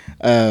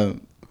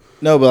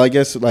 No, but I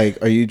guess like,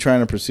 are you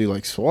trying to pursue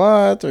like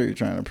SWAT? Or are you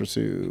trying to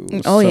pursue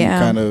some yeah.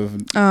 kind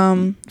of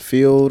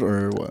field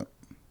or what?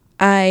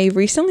 I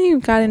recently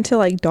got into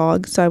like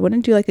dogs, so I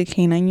wouldn't do like a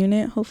canine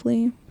unit.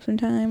 Hopefully,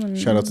 sometime. in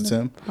Shout out to the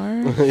Tim.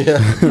 park. Yeah.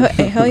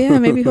 Hell yeah,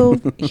 maybe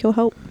he'll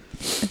help.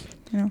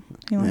 He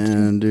wants to.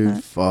 Man,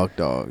 dude, fuck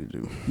dogs,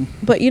 dude.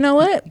 But you know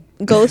what?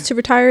 Goes to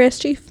retire as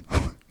chief.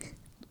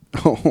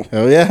 Oh,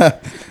 Hell yeah.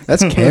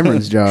 that's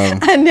Cameron's job.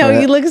 I know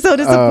he looks so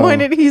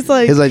disappointed. He's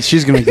like, He's like,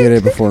 she's gonna get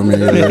it before me.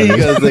 He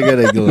goes,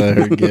 they're gonna let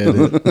her get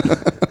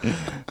it.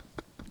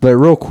 But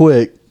real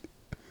quick,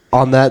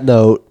 on that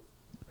note,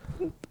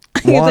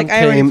 he's Juan like,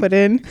 I already came- put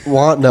in.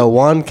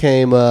 Juan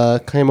came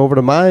over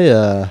to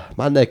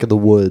my neck of the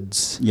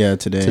woods Yeah,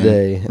 today.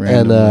 today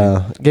randomly.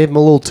 and gave him a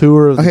little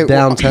tour of Okay, the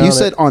downtown. you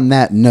said on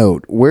that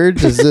note, where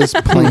does this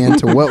play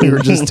into what we were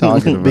just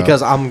talking about?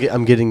 because I'm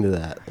getting to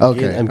that.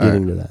 Okay, I'm all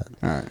getting right. to that.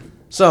 all right,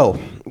 So,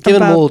 giving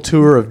him a About- little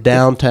tour of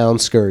downtown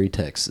Scurry,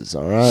 Texas.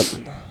 All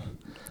right.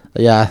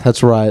 Yeah,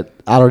 that's right.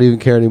 I don't even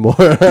care anymore.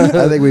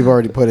 I think we've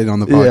already put it on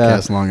the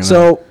podcast long enough.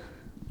 So,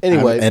 I've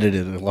anyway,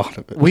 edited a lot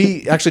of it.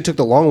 we actually took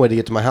the long way to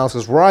get to my house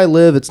because where I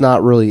live, it's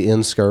not really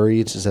in Scurry.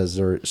 It just has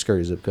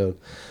Scurry zip code.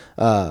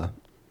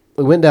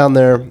 We went down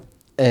there,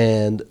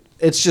 and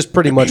it's just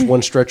pretty much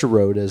one stretch of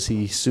road, as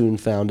he soon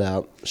found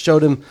out.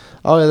 Showed him,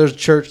 oh yeah, there's a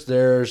church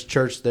there, there's a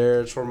church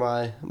there. It's where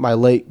my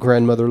late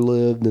grandmother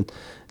lived,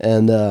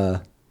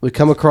 and we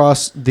come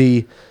across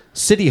the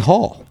city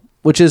hall,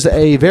 which is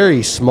a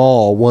very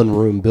small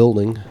one-room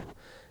building,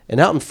 and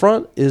out in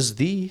front is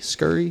the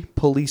Scurry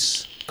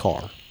police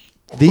car.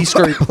 The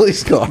Scurry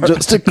police car.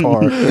 just a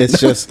car. It's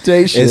just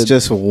Station. it's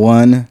just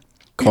one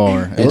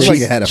car. It And looks like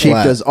Chief- it had a Chief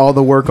flat. does all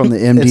the work on the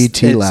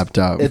MDT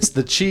laptop. It's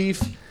the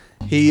chief.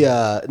 He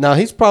now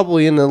he's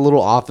probably in a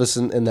little office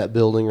in that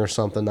building or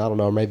something. I don't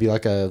know, maybe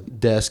like a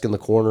desk in the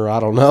corner. I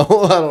don't know.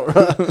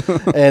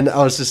 And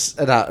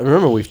I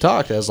remember we've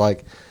talked. I was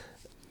like,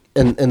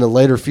 in the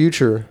later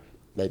future,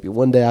 maybe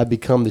one day I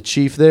become the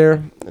chief there,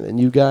 and then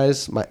you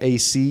guys, my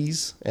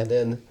ACs, and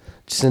then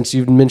since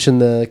you've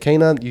mentioned the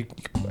canine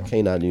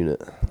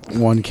unit.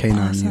 one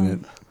canine Awesome. unit,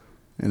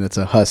 and it's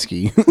a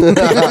husky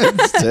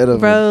instead of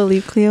Bro,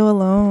 leave Cleo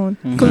alone.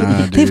 Nah,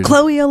 Leave dude.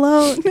 Chloe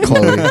alone.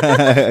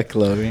 Chloe.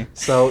 Chloe.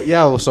 So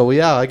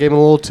yeah, I gave him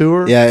a little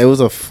tour. Yeah, it was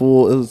a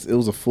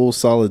full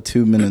solid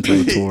 2 minutes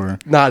of a tour.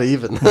 Not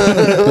even.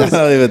 I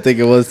don't even think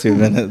it was 2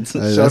 minutes.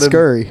 That's him-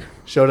 scurry.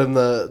 Showed him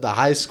the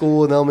high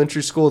school and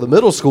elementary school. The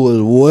middle school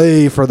is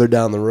way further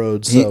down the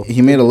road. So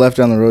He made a left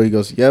down the road. He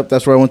goes, "Yep,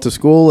 that's where I went to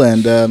school."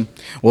 And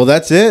well,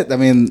 that's it. I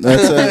mean,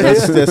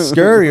 that's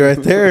scurry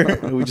right there.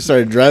 We just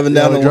started driving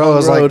down the I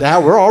was long like, road.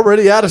 "Nah, we're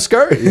already out of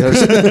Scurry."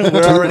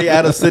 We're already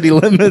out of city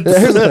limits.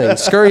 Here's the thing: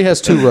 Scurry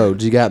has two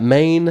roads. You got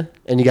Main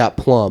and you got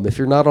Plum. If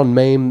you're not on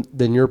Main,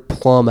 then you're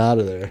plumb out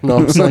of there. You know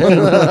what I'm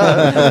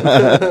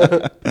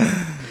saying?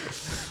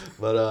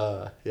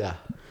 But yeah,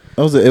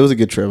 It was a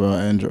good trip.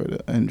 I enjoyed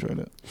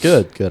it.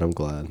 good. I'm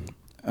glad.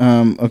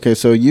 Okay,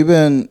 so you've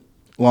been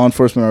law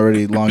enforcement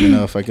already long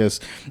enough, I guess.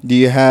 Do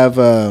you have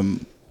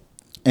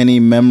any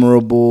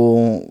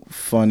memorable,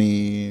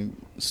 funny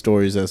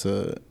stories as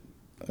a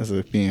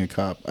being a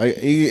cop?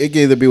 It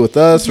can either be with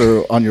us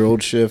or on your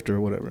old shift or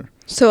whatever.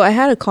 So I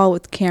had a call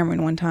with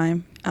Cameron one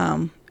time,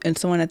 and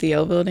someone at the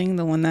L building,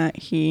 the one that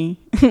he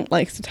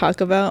likes to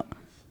talk about.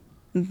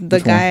 The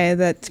Which guy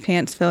that's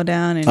pants fell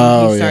down and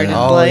Oh, he yeah. started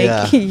Oh,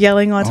 like yeah.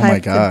 yelling all Oh, my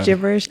types God. of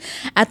gibberish.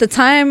 At the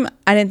time,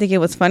 I didn't think it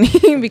was funny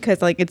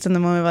because like it's in the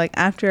moment. Like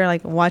after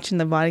like watching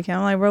the body cam,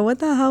 I'm like, bro, what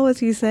the hell was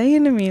he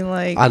saying to me?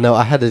 Like, I know.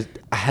 I had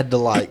to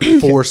like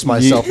force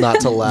myself not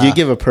to laugh. You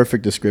give a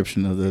perfect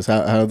description of this.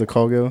 How did the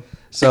call go?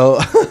 So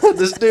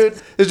this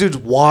dude's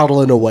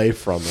waddling away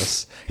from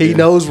us. He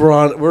knows we're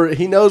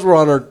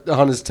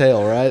on his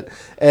tail, right?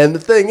 And the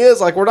thing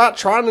is, like, we're not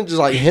trying to just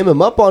like hem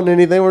him up on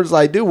anything. We're just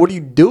like, dude, what are you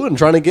doing?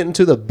 Trying to get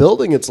into the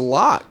building? It's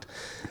locked.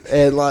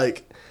 And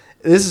like,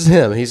 this is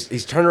him.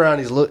 He's turned around.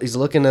 He's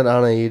looking at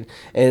Anaid,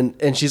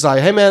 and she's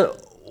like, hey man,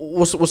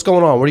 what's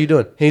going on? What are you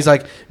doing? And he's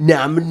like,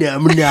 and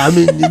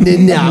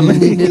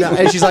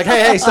she's like,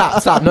 hey,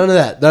 stop, none of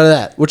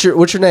that. What's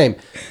your name?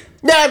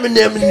 And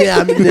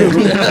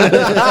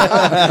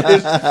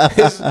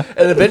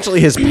eventually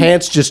his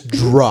pants just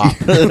drop,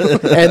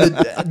 and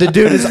the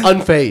dude is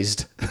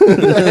unfazed.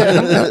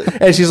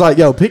 And she's like,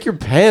 "Yo, pick your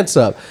pants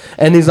up."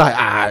 And he's like,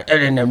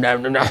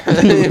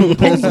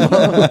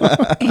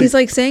 He's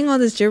like saying all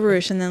this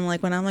gibberish, and then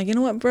like when I'm like, you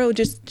know what, bro,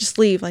 just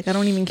leave. Like I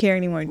don't even care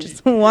anymore.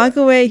 Just walk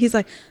away. He's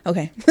like,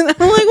 okay. I'm like,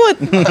 what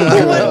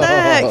the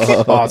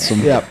heck?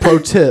 Awesome. Yeah. Pro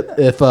tip: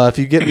 if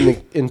you get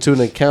into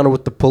an encounter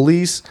with the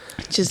police,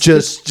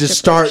 just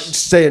start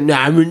saying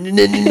nah. They're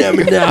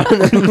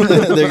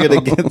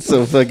gonna get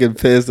so fucking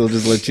pissed they'll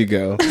just let you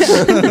go.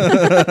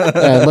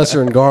 Unless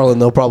you're in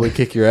Garland, they'll probably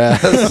kick your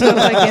ass.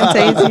 Like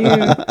and tase you.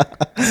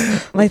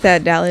 Like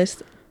that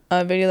Dallas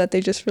video that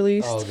they just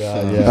released. Oh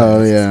god, yeah.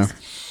 Oh yeah.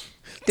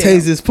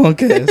 Tase this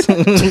punk ass.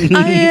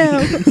 I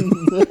am.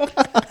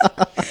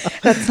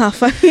 That's not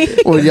funny.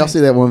 Well, did y'all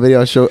see that one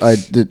video I showed?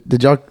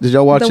 Did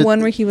y'all watch it? The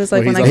one where he was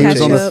like, Where when I he's he catch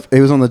was on you the up. he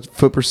was on the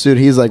foot pursuit.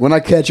 He's like, when I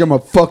catch you, I'm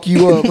gonna fuck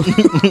you up.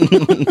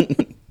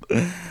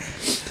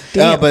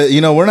 But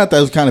you know, we're not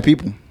those kind of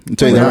people. I'll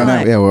tell you that We're right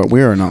not. now. Yeah,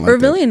 we are not like We're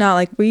that. really not.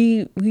 Like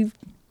we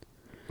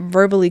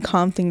verbally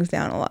calm things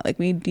down a lot. Like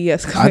we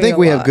de-escalate. I think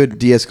we a have lot. good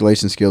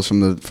de-escalation skills from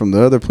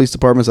the other police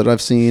departments that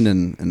I've seen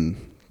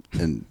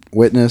and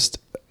witnessed.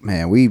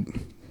 Man, we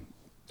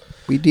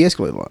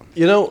de-escalate a lot.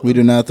 You know, We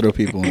do not throw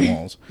people in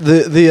walls.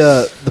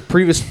 the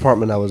previous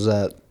department I was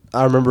at,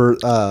 I remember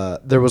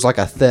there was like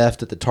a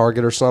theft at the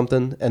Target or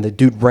something, and the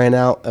dude ran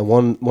out, and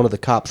one of the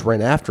cops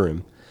ran after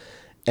him,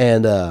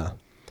 and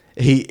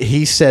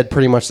he said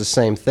pretty much the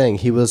same thing.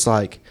 He's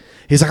like,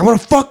 I'm gonna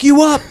fuck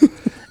you up,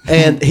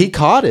 and he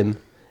caught him,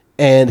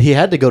 and he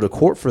had to go to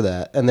court for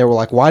that. And they were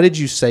like, why did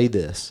you say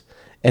this?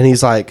 And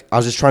he's like, I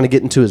was just trying to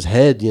get into his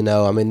head, you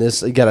know. I mean,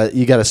 this you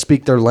gotta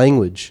speak their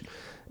language,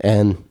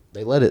 and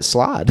they let it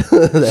slide.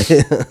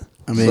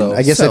 I mean,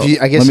 I guess if you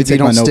let me if you take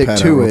don't my stick notepad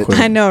out to real it, quick.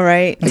 I know,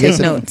 right? I Take guess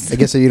notes. I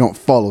guess if you don't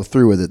follow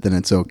through with it, then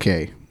it's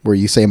okay. Where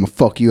you say I'm gonna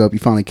fuck you up, you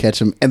finally catch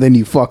him, and then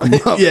you fuck him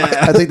up. Yeah.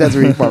 I think that's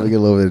where you probably get a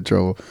little bit of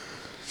trouble.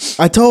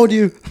 I told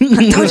you.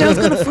 I told you I was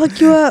gonna fuck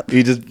you up.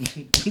 You just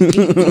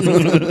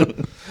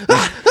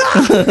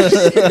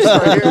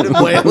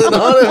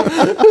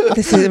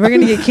We're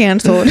gonna get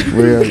canceled.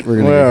 We're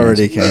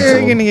already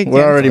canceled. We're gonna get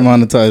We're already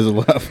monetized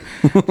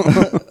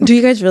enough. Do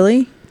you guys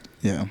really?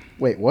 Yeah,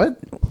 Wait, what?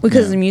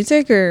 Because Yeah. of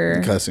music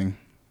or cussing.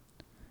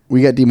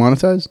 We got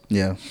demonetized?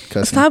 Yeah,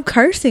 cussing. stop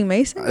cursing,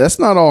 Mason. That's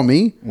not all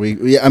me.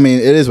 I mean,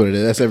 it is what it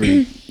is. That's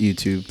every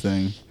YouTube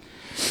thing.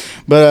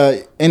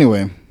 But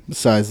anyway,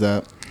 besides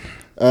that,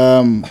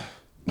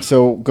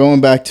 so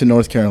going back to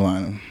North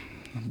Carolina,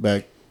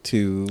 back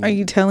to Are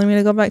you telling me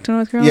to go back to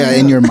North Carolina? yeah,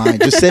 in your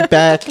mind, just sit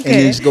back and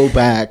Okay. you just go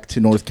back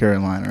to North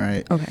Carolina,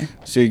 right? Okay.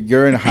 So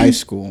you're in high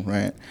school,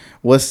 right?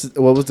 What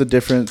was the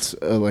difference,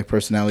 like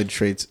personality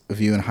traits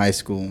of you in high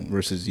school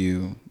versus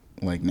you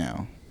like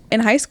now?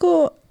 In high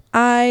school,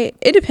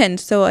 it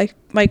depends. So like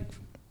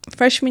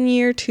freshman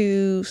year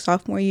to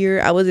sophomore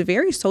year, I was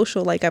very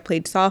social. Like I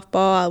played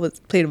softball,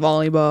 played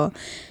volleyball, and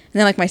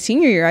then like my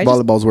senior year,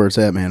 Volleyball's where it's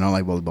at, man. I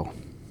like volleyball.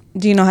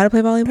 Do you know how to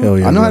play volleyball? Hell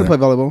yeah. I know how to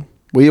brother. play volleyball.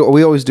 We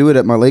always do it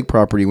at my lake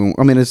property. We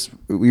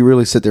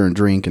really sit there and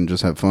drink and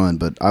just have fun.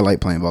 But I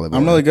like playing volleyball.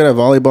 I'm really good at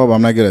volleyball, but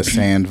I'm not good at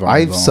sand volleyball.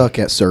 I suck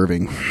at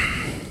serving.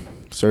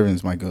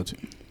 Serving's my go-to.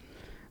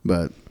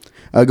 But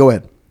go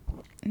ahead.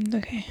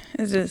 Okay.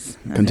 It's just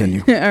okay.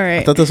 Continue. All I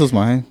right. thought this was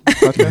my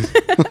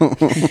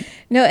podcast.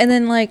 No, and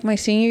then like my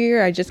senior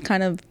year, I just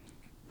kind of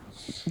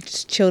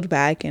just chilled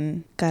back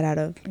and got out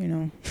of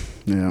Yeah.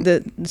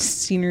 the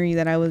scenery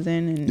that I was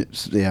in. And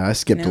Yeah, I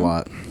skipped a No.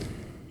 lot.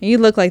 you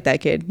look like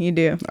that kid. You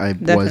do. I was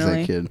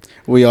Definitely. that kid.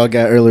 We all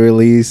got early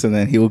release, and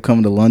then he would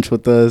come to lunch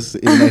with us,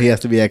 even though he has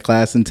to be at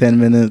class in 10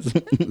 minutes.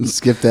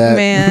 Skip that.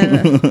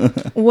 Man,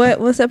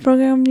 what's that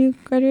program you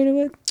graduated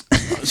with?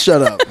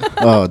 Shut up.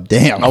 Oh,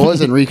 damn. I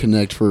was in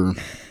Reconnect for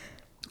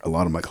a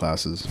lot of my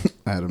classes.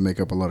 I had to make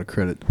up a lot of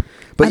credit.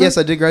 But yes,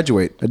 I did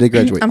graduate. I did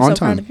graduate I'm on so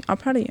time. proud of you. I'm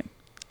proud of you.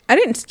 I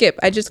didn't skip.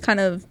 I just kind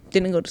of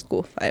didn't go to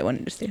school. I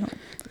wanted to stay home.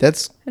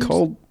 That's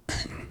called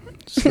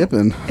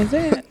skipping. Is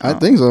it? I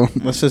think so.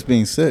 That's just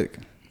being sick.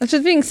 That's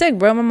just being sick,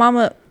 bro. My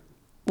mama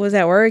was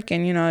at work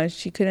and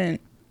she couldn't,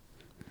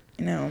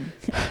 take me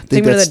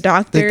to the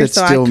doctor.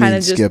 So I kind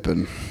of just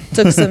skipping.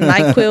 took some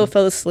NyQuil,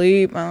 fell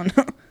asleep. I don't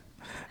know.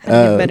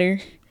 Had to get better.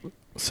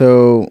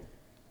 So,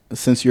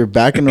 since you're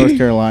back in North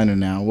Carolina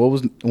now,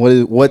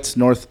 what's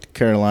North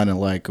Carolina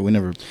like? We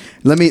never.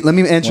 Let me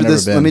answer Never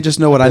this. been. Let me just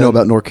know what I know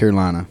about North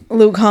Carolina.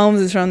 Luke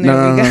Holmes is from there.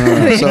 No.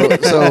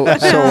 So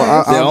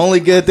The only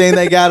good thing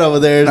they got over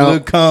there is No,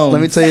 Luke Combs.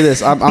 let me tell you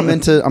this. I'm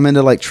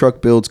into like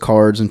truck builds,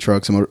 cars, and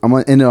trucks. I'm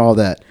into all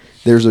that.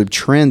 There's a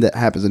trend that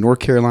happens in North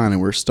Carolina.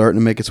 We're starting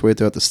to make its way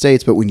throughout the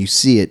states, but when you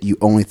see it, you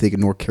only think of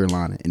North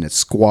Carolina, and it's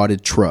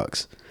squatted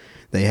trucks.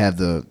 They have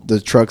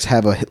the trucks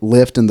have a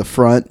lift in the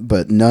front,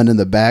 but none in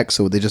the back,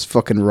 so they just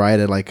fucking ride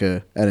at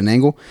at an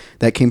angle.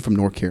 That came from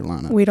North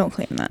Carolina. We don't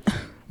claim that.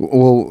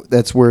 Well,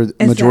 that's where the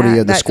Is majority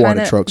of the that squatted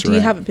kinda- trucks are Do you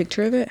at. have a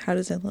picture of it? How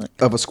does it look?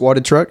 Of a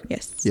squatted truck?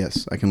 Yes.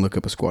 Yes, I can look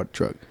up a squatted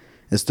truck.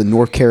 It's the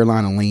North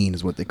Carolina lean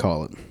is what they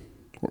call it.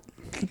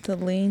 It's a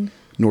lean.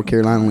 North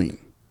Carolina lean.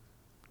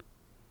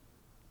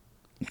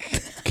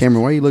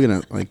 Cameron, why are you looking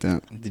at it like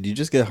that? Did you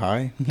just get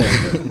high?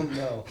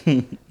 No.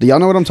 Do y'all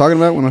know what I'm talking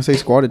about when I say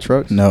squatted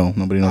trucks? No,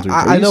 nobody knows. What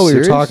I you know what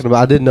serious? you're talking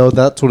about. I didn't know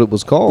that's what it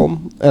was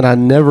called, and I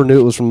never knew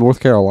it was from North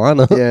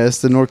Carolina. Yeah,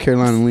 it's the North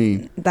Carolina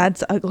lean.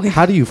 That's ugly.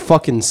 How do you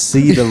fucking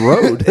see the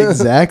road?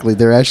 Exactly.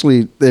 They're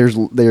actually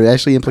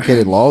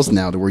implicated laws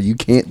now to where you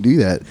can't do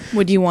that.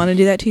 Would you want to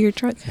do that to your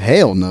truck?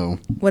 Hell no.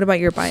 What about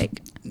your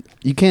bike?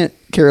 You can't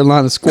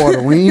Carolina squat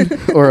a lean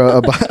or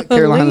a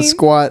Carolina lean?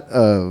 squat.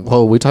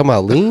 Whoa, we talking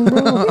about lean,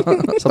 bro?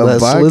 Some of A that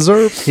bike?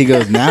 slizzer? He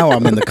goes, now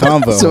I'm in the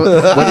convo. So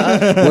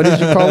what did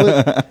you call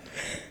it?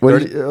 What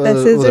Dirty, did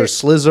That's well,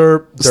 there's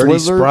slizzer, dirty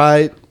Slizzer?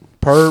 Sprite,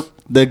 perp.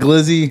 the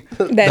glizzy.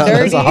 That No, dirty.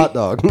 that's a hot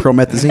dog.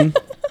 promethazine?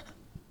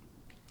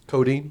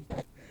 Codeine,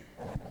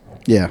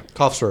 Yeah.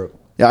 cough syrup.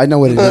 Yeah, I know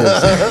what it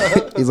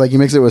is. He's like, you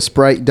mix it with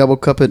Sprite, double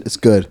cup it, it's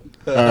good.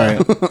 All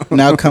right.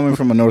 Now coming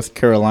from a North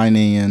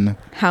Carolinian,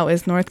 How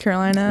is North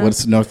Carolina?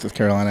 what's North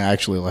Carolina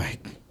actually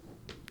like?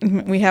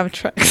 We have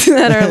trucks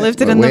that are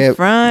lifted in We the have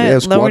front,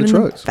 lowered in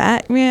squatted trucks. the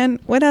back. Man,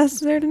 what else is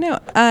there to know?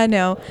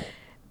 No,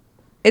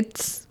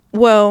 it's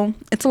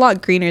a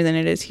lot greener than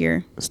it is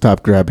here.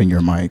 Stop grabbing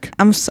your mic.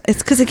 It's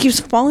because it keeps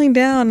falling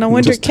down. No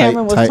wonder Just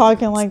Cameron was tight-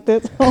 talking like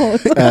this. all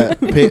the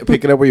time.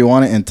 Pick it up where you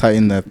want it and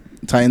tighten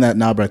that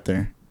knob right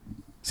there.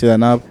 See that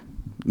knob?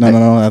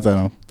 No, that's that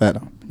knob. That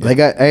knob.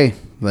 Yeah.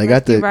 They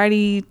got the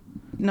righty.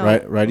 No,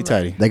 righty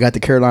tighty. they got the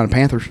Carolina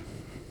Panthers.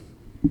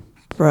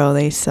 Bro,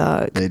 they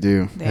suck. They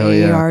do. They Hell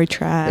yeah. are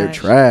trash. They're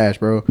trash,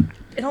 bro.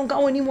 It don't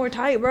go any more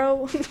tight,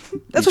 bro.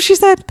 That's what she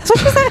said. That's what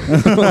she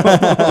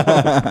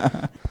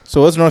said.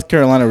 So what's North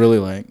Carolina really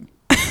like?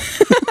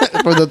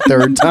 For the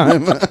third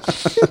time.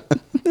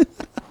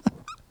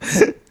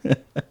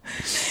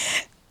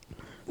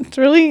 It's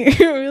really,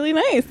 really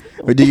nice.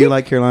 Or do you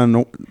like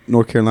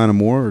North Carolina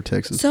more or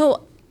Texas?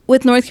 So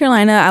with North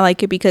Carolina, I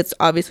like it because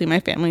obviously my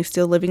family's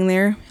still living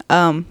there.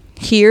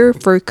 Here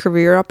for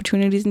career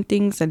opportunities and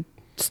things,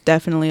 it's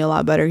definitely a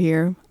lot better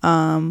here.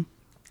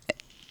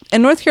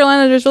 In North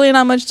Carolina, there's really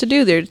not much to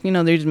do.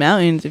 There's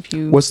mountains.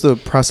 What's the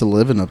price of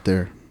living up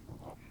there?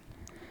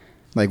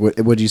 Like,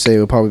 would you say it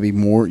would probably be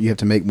more? You have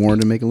to make more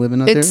to make a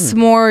living out there? It's or?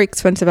 more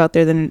expensive out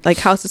there than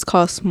houses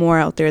cost more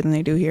out there than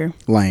they do here.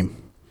 Lame.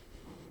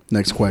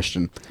 Next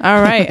question.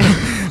 All right,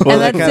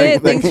 Well, and that that's kinda-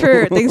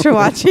 it. Thanks for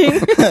watching.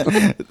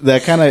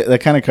 That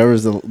kind of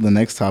covers the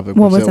next topic.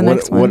 What was So the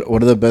next one?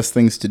 What are the best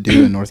things to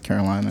do in North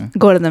Carolina?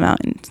 Go to the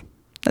mountains.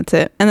 That's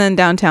it, and then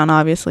downtown,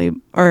 obviously,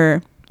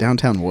 or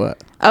Downtown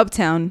what?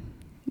 uptown,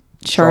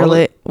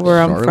 Charlotte, where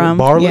I'm Charlotte? from.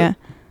 Bartlett? Yeah.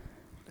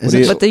 Is do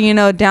it? you- But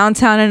then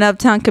downtown and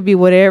uptown could be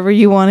whatever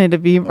you want it to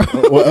be.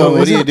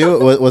 What do you do?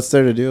 What's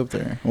there to do up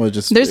there? Well,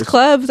 just There's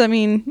clubs. I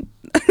mean,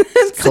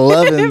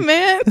 clubbing.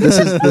 man. This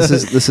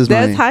is That's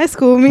my, high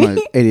school me. my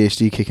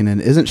ADHD kicking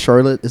in. Isn't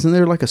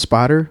there like a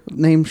spider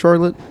named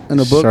Charlotte in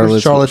a book?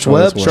 Charlotte's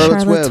Web?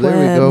 Charlotte's Web. There we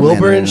Web. go.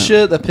 Wilbur Man, and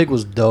shit. That pig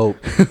was dope.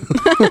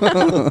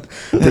 I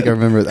think I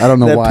remember. I don't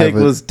know That why. pig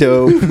but was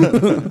dope.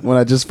 when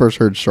I just first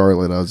heard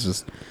Charlotte, I was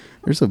just,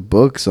 there's a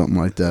book, something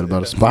like that,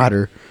 about a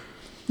spider.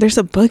 There's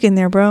a book in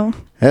there, bro.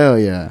 Hell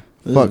yeah.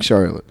 Fuck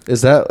Charlotte.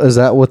 Is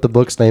that what the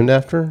book's named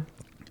after?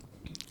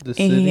 The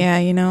city? Yeah,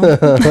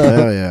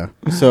 Hell yeah.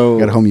 So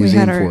Got a home We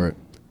museum had our- for it.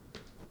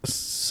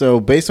 So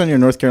based on your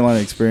North Carolina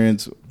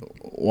experience,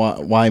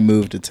 why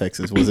move to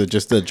Texas? Was it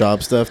just the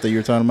job stuff that you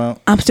were talking about?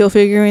 I'm still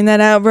figuring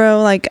that out,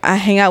 bro. Like, I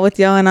hang out with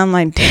y'all, and I'm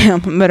like,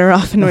 damn, I'm better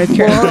off in North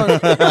Carolina.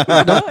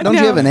 Don't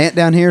you have an aunt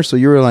down here? So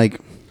you were like,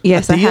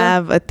 Yes, I Thea?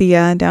 have a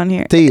Thea down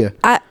here. Thea.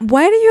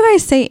 Why do you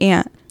guys say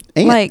aunt?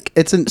 Aunt. Like,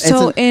 It's an- in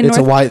It's a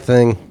North- white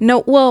thing.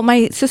 No, well,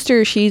 my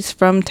sister, she's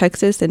from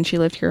Texas, and she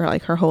lived here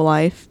like her whole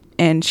life.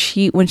 And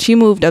when she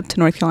moved up to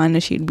North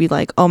Carolina, she'd be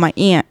like, "Oh, my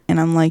aunt,"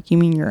 and I'm like, "You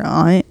mean your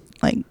aunt?"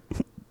 Like,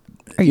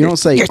 You don't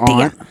say your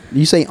aunt. Thea.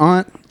 You say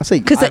aunt. I say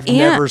 'Cause the I've aunt-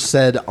 never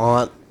said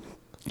aunt.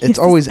 it's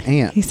always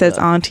aunt. He says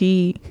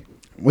auntie.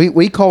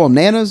 We call them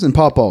nanas and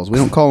pawpaws. We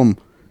don't call them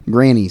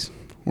grannies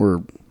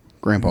or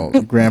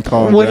grandpas.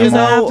 Grandpa. What does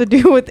grandma. that have to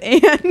do with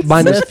aunts?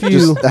 My nephew,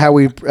 Just how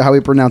we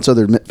pronounce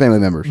other family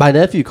members. my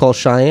nephew calls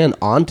Cheyenne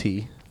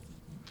auntie.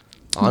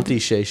 Auntie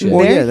Shay Shay.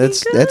 Well, There yeah, you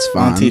that's go.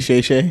 fine. Auntie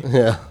Shay Shay.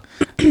 Yeah.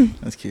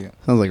 That's cute.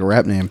 Sounds like a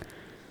rap name.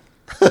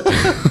 And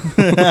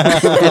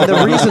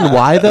the reason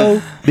why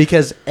though,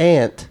 because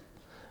aunt.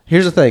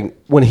 Here's the thing: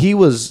 when he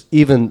was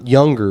even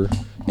younger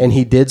and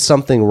he did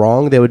something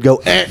wrong, they would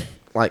go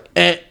like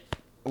eh.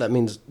 That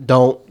means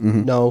don't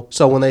no.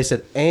 So when they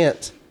said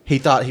aunt, he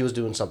thought he was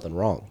doing something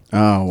wrong.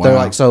 Oh wow. They're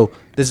like, so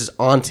this is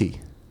auntie.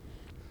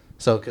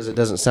 So because it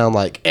doesn't sound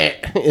like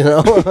you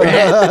know.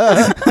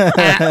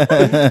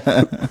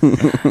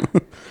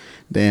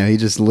 Damn, he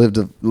just lived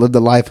a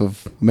life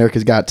of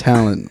America's Got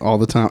Talent all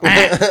the time. Oh,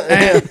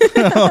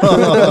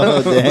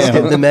 Just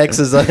getting them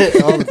X's all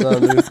the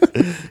time,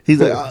 dude. He's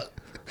like,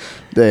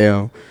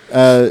 Damn.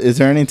 is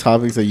there any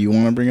topics that you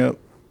want to bring up?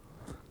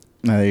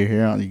 Now that you're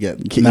here, you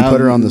get. Can you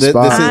put her on the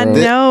spot? I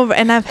know,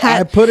 and I've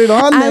had. I put it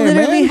on there, I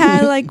literally man.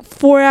 had like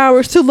 4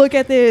 hours to look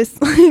at this.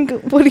 Like,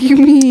 what do you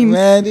mean?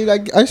 Man, dude,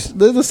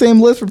 they're the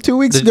same list from 2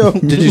 weeks ago.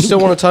 Did you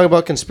still want to talk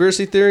about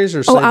conspiracy theories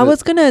or? Oh, I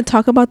was gonna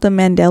talk about the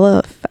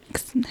Mandela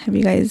effects. Have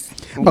you guys?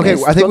 Okay,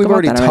 I think we've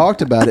already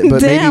talked about it, but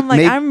damn,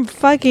 maybe, I'm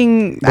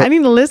fucking. I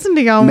need to listen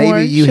to y'all maybe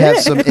more. you Shit. have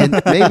some.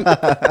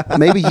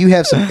 Maybe you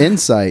have some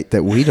insight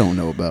that we don't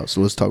know about.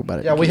 So let's talk about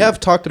it. Yeah, we have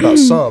talked about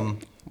some.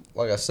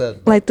 Like I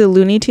said, like the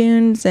Looney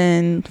Tunes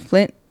and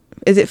Flint.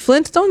 Is it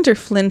Flintstones or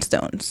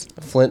Flintstones?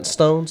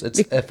 Flintstones. It's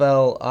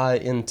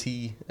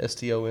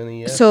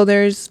FLINTSTONES. So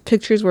there's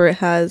pictures where it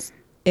has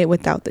it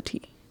without the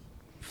T.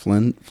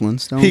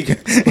 Flintstone.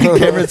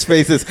 Cameron's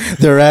faces.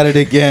 They're at it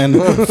again.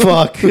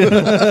 Fuck.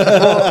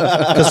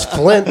 Because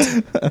flint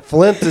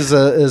is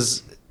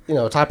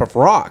a type of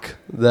rock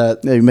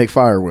that. Yeah, you make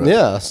fire with.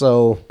 Yeah.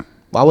 So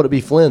why would it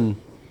be Flynn?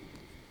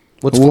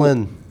 What's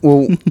Flynn?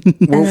 Well,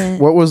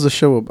 what was the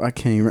show? I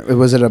can't even remember.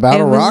 Was it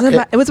about a rock?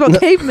 It was about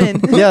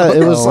cavemen. Yeah,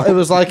 it was. It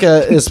was like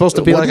it's supposed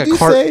to be What like did a you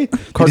say? Did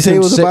you say it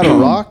was about a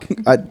rock?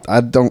 I've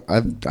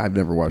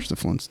never watched the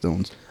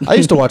Flintstones. I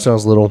used to watch when I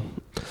was little.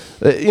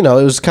 It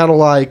was kind of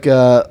like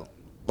a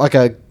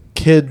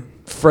kid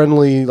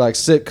friendly like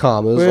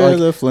sitcom. It was Where are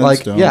the like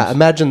Flintstones?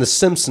 imagine The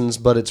Simpsons,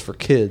 but it's for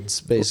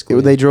kids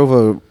basically. They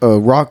drove a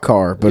rock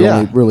car, but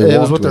only really it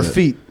walked was with their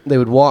feet. They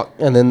would walk,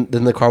 and then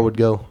the car would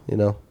go.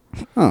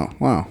 Oh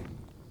wow,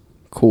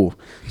 cool.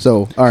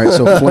 So all right,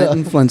 so Flint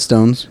and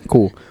Flintstones,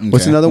 cool.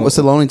 What's Okay. another? What's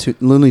the Looney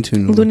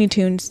Tunes? Looney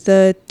Tunes.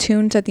 The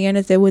tunes at the end,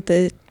 is it with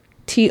the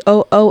TOONS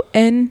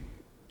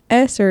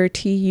or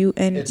TUNES?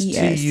 It's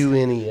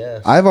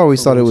TUNES. I've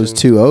always thought it was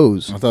two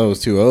O's. I thought it was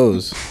 2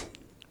 O's.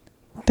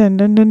 Dun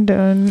dun dun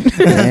dun.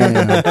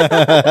 Damn.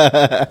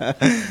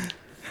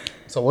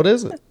 So what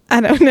is it?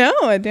 I don't know.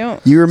 I don't.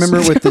 You remember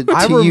with the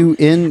I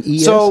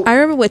TUNES? So I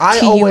remember with I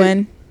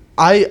TUN.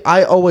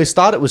 I always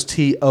thought it was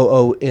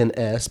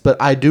TOONS, but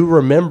I do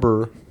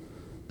remember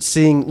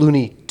seeing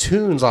Looney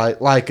Tunes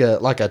like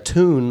a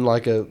tune,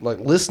 like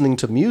listening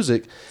to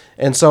music,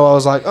 and so I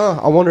was like, oh,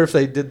 I wonder if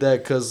they did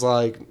that because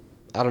I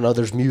don't know,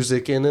 there's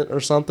music in it or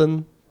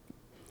something.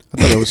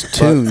 I thought it was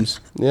tunes.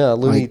 Yeah,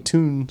 Looney Like-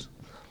 Tunes.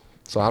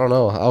 So I don't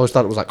know. I always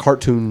thought it was like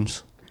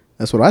cartoons,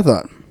 That's what I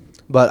thought.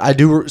 but I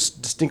do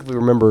distinctly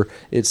remember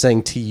it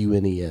saying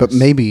TUNES. But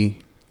maybe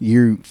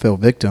you fell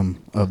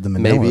victim of the Mandela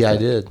maybe I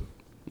effect. did.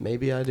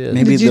 Maybe I did.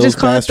 Maybe Did you those just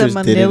call it the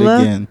bastards did it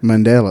Manila? again.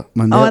 Mandela.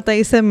 Oh, I thought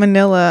you said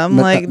Manila. I'm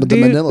like, the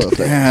dude. Manila effect.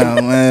 Yeah,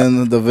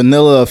 man, the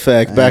vanilla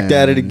effect. Back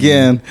at it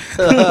again.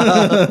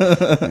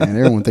 Man,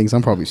 everyone thinks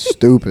I'm probably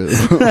stupid.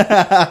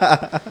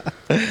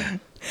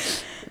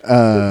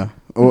 Tell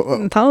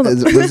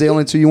them. Was the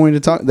only two you wanted to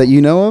talk that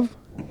you know of?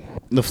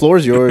 The floor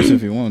is yours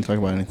if you want to talk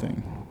about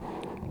anything.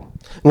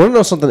 Want to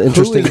know something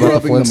interesting is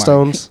about the rubbing the mic?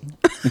 Flintstones?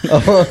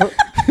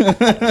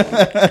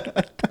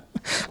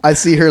 I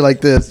see her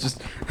like this.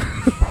 Just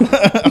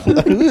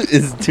Who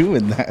is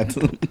doing that?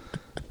 Want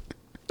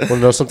to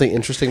know something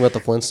interesting about the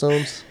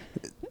Flintstones?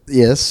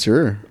 yes,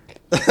 sure.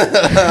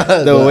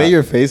 The way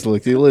your face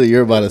looks,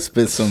 you're about to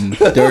spit some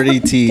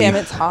dirty tea. Damn,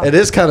 it's hot. It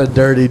is kind of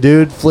dirty,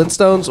 dude.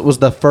 Flintstones was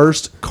the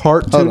first Hold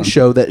cartoon on.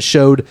 show that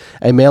showed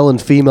a male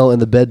and female in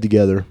the bed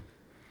together.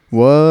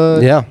 What?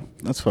 Yeah.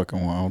 That's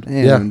fucking wild.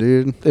 Damn, Yeah.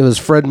 dude. It was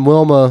Fred and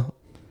Wilma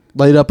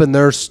laid up in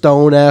their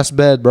stone ass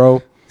bed,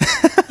 bro.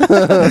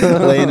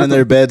 Laying in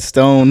their bed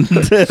stoned.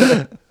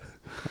 Damn,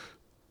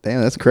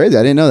 that's crazy.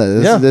 I didn't know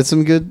that. Yeah. That's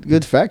some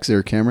good facts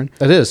there, Cameron.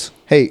 It is.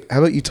 Hey, how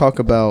about you talk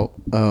about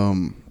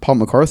Paul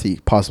McCartney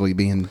possibly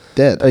being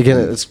dead? Again,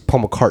 it's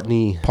Paul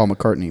McCartney. Paul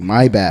McCartney.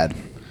 My bad.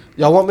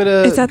 Y'all want me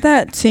to? Is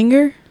that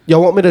singer? Y'all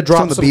want me to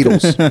drop From the some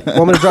Beatles.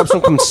 Want me to drop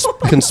some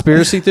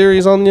conspiracy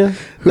theories on you?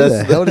 Who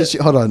the hell did she?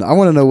 Hold on. I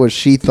want to know what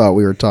she thought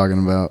we were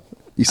talking about.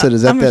 You said,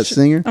 is that I'm gonna that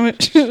singer? I'm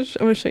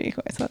gonna show you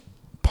who I thought.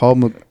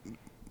 Paul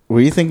Were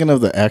you thinking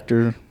of the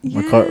actor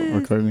Yes.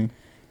 McCartney?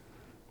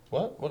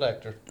 What? What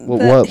actor?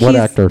 What What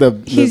actor?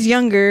 He's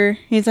younger.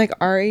 He's like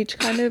our age,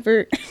 kind of.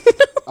 Or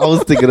I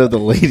was thinking of the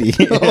lady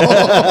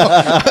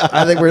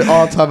I think we're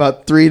all talking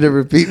about three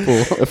different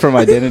people. from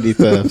Identity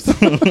Theft.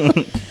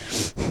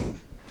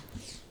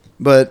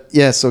 But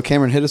yeah, so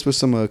Cameron, hit us with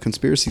some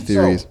conspiracy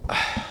theories.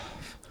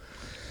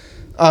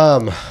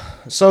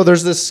 So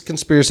there's this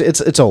conspiracy.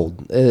 It's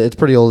old. It's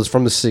pretty old. It's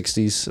from the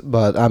 60s,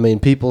 but I mean,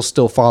 people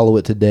still follow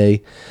it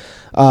today.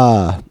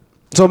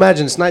 So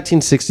imagine it's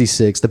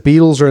 1966. The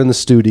Beatles are in the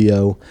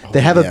studio.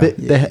 They have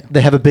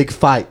they have a big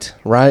fight,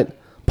 right?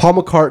 Paul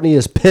McCartney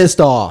is pissed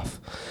off.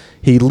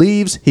 He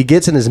leaves. He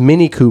gets in his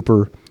Mini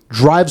Cooper,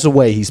 drives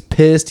away. He's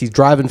pissed. He's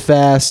driving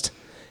fast,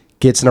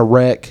 gets in a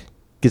wreck,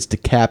 gets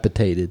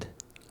decapitated.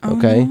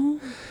 Okay.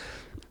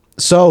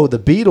 So the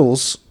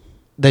Beatles,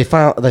 they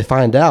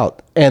find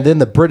out, and then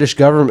the British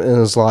government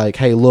is like,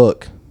 "Hey,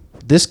 look,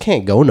 this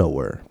can't go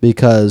nowhere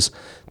because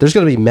there's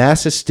going to be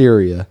mass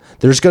hysteria.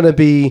 There's going to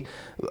be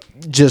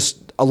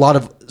just a lot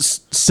of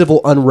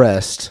civil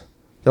unrest."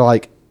 They're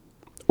like,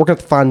 "We're going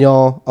to find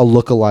y'all a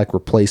lookalike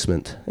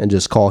replacement and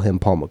just call him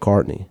Paul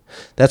McCartney."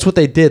 That's what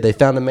they did. They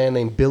found a man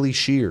named Billy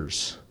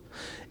Shears.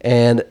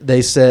 And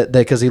they said that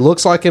because he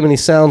looks like him and he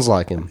sounds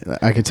like him.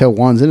 I could tell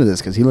Juan's into this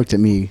because he looked at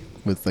me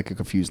with like a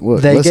confused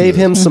look. They Listen gave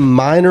to him this. some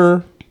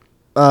minor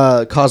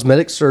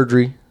cosmetic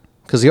surgery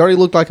because he already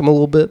looked like him a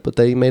little bit, but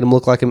they made him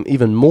look like him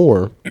even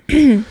more.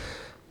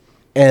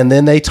 And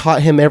then they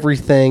taught him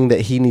everything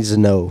that he needs to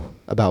know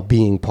about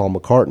being Paul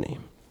McCartney.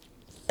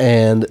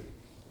 And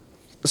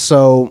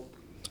so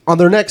on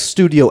their next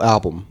studio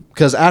album,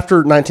 because after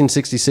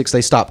 1966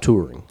 they stopped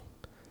touring.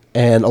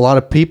 And a lot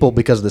of people,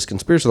 because of this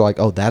conspiracy, are like,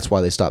 oh, that's why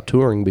they stopped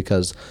touring,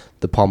 because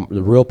the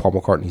real Paul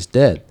McCartney's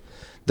dead.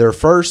 Their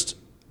first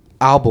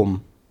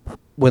album,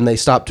 when they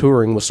stopped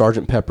touring, was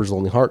Sgt. Pepper's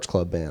Lonely Hearts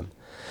Club Band.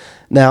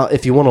 Now,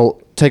 if you want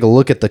to take a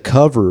look at the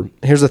cover,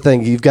 here's the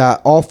thing. You've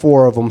got all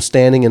four of them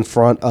standing in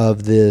front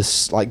of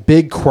this like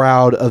big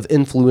crowd of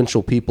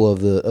influential people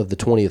of the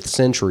 20th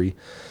century.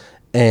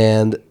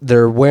 And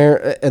they're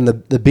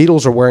the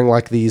Beatles are wearing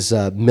like these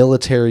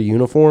military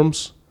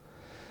uniforms.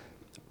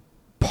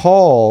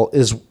 Paul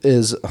is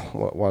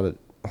hold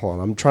on,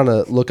 I'm trying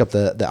to look up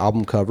the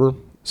album cover.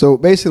 So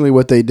basically,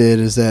 what they did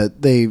is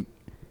that they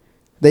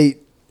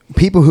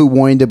people who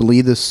wanted to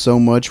believe this so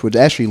much would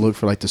actually look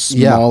for like the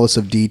smallest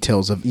of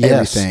details of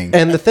everything.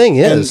 And the thing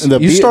is, And the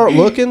you start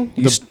looking.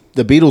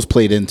 The Beatles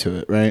played into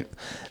it, right?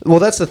 Well,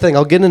 that's the thing.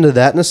 I'll get into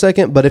that in a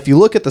second. But if you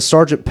look at the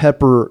Sgt.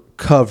 Pepper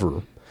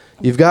cover,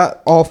 you've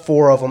got all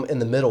four of them in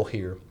the middle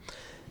here.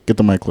 Get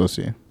the mic close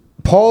to you.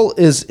 Paul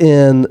is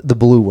in the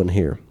blue one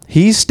here.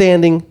 He's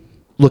standing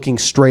looking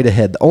straight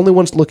ahead. The only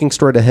one's looking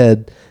straight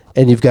ahead.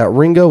 And you've got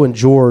Ringo and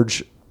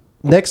George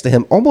next to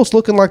him, almost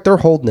looking like they're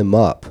holding him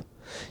up.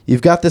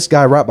 You've got this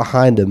guy right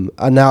behind him.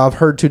 Now, I've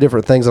heard two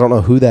different things. I don't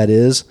know who that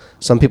is.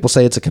 Some people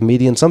say it's a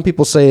comedian. Some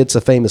people say it's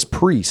a famous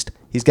priest.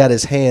 He's got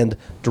his hand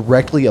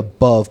directly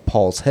above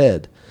Paul's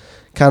head.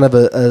 Kind of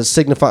a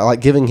signify, like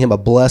giving him a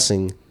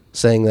blessing,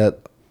 saying that,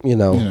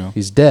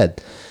 he's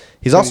dead.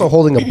 He's also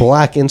holding a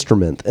black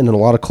instrument, and in a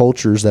lot of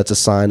cultures, that's a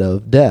sign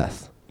of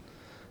death.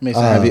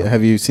 Mason,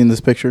 have you seen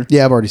this picture?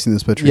 Yeah, I've already seen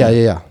this picture.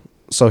 Yeah.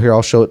 So here,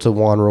 I'll show it to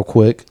Juan real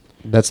quick.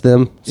 That's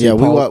them. See Yeah,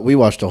 Paul? we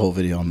watched the whole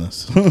video on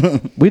this.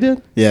 We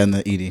did? Yeah, in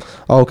the ED.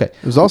 Oh, okay.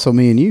 It was also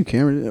me and you,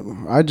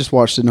 Cameron. I just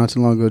watched it not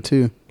too long ago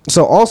too.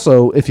 So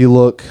also, if you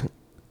look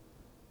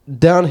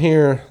down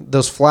here,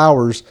 those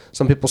flowers,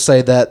 some people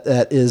say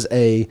that is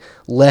a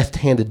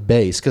left-handed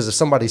bass, because if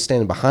somebody's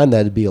standing behind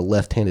that, it'd be a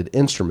left-handed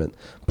instrument.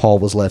 Paul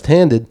was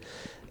left-handed,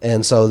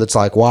 and so that's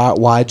like,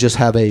 why just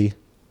have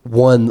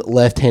one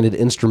left-handed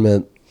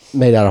instrument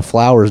made out of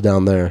flowers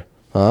down there,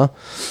 huh?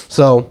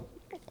 So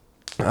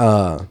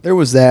There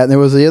was that, and there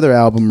was the other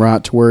album,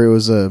 right, to where it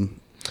was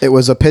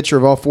a picture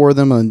of all four of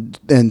them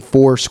and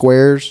four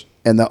squares,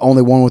 and the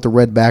only one with the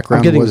red background.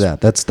 I'm getting to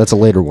that. That's a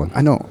later one.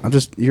 I know.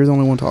 You're the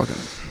only one talking.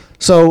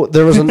 So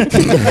there was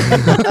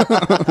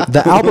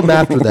the album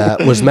after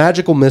that was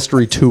Magical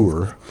Mystery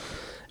Tour,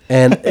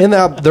 and in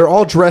that they're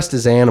all dressed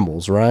as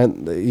animals, right?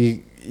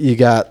 You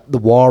got the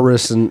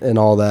walrus and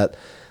all that,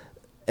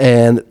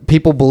 and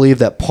people believe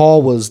that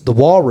Paul was the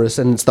walrus,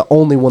 and it's the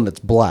only one that's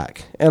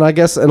black. And I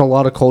guess in a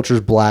lot of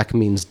cultures, black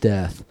means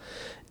death.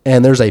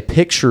 And there's a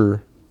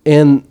picture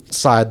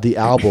inside the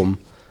album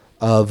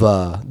of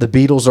the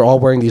Beatles are all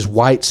wearing these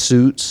white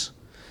suits.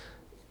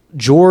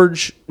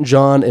 George,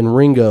 John, and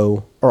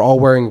Ringo are all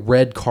wearing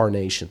red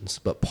carnations,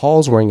 but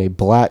Paul's wearing a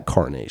black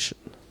carnation.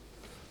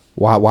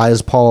 Why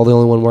is Paul the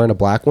only one wearing a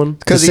black one?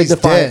 Because he's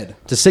dead.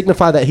 To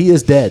signify that he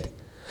is dead.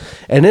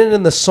 And then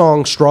in the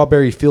song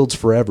Strawberry Fields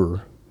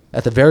Forever,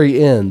 at the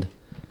very end,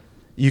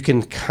 you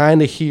can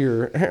kind of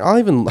hear. I'll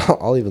even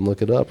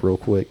look it up real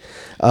quick.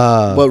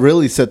 What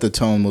really set the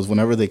tone was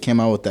whenever they came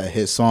out with that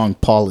hit song,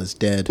 "Paul is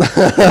Dead." Now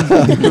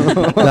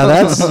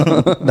that's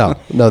no,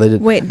 they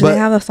didn't. Wait, do they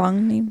have a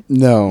song name?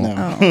 No.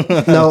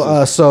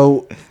 No.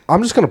 So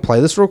I'm just gonna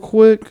play this real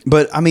quick.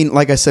 But I mean,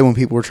 like I said, when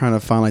people were trying to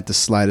find like the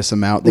slightest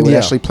amount, they would Yeah.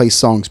 actually play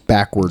songs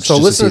backwards. So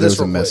just listen to see this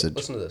there real was a quick. message.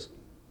 Listen to this.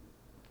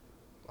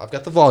 I've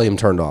got the volume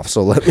turned off,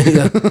 so let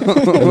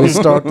me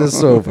start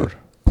this over.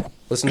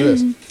 Listen to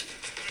this.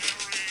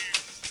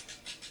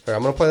 Here,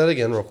 I'm gonna play that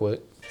again real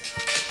quick.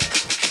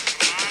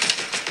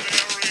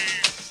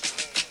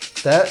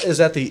 That is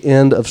at the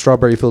end of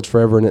Strawberry Fields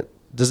Forever, and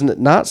doesn't it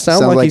not sound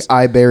Sounds like he's,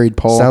 I buried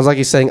Paul. sounds like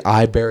he's saying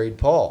I buried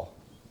Paul.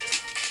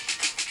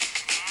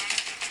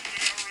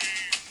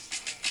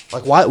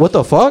 Like why? What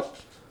the fuck?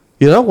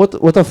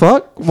 What the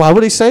fuck? Why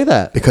would he say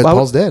that? because Why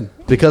Paul's dead.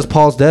 Because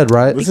Paul's dead,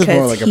 right? This is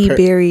more Because like he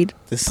buried.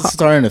 This is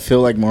starting to feel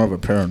like more of a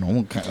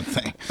paranormal kind of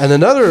thing. And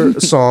another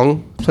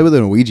song. Play with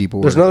a Ouija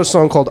board. There's another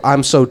song called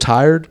 "I'm So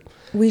Tired,"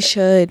 We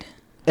should.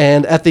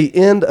 and at the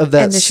end of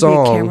that And there should be a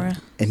song, camera.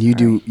 And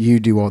you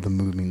do all the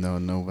moving though.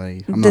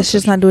 Nobody. I'm Let's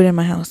just not do it in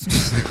my house.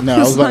 No, I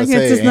was about to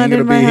say, it ain't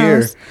gonna be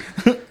here.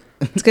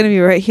 It's gonna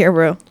be right here,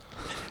 bro.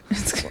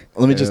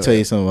 Let me just tell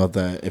you something about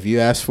that. If you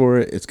ask for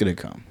it, it's gonna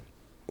come.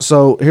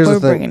 so here's We're the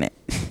thing. bringing it.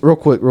 Real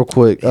quick.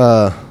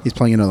 He's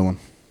playing another one.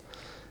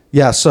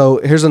 Yeah, so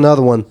here's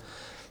another one.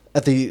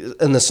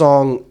 In the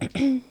song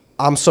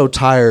 "I'm So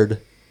Tired,"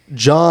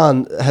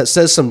 John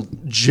says some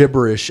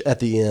gibberish at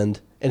the end,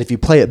 and if you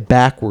play it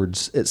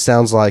backwards, it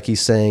sounds like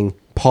he's saying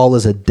Paul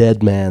is a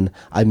dead man.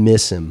 I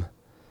miss him.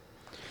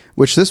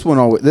 Which this one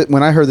always,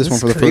 when I heard this one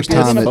for the first creepy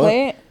as time, Gonna fuck.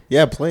 play it?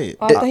 Yeah, play it.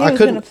 Oh, I thought he I was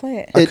couldn't- gonna play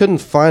it. I couldn't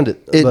find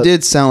it. it but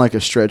did sound like a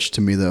stretch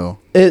to me though.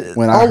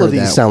 when I all heard of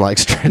these that. sound like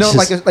stretches. No,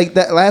 like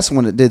that last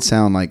one, it did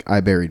sound like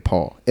I buried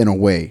Paul in a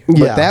way.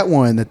 Yeah. But that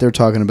one that they're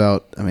talking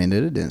about, I mean,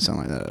 it didn't sound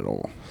like that at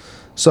all.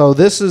 So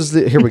this is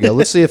the. Here we go.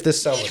 Let's see if this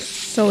sounds like.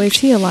 So is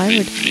he alive?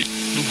 Or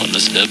Paul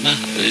is a dead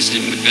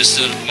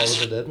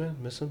man.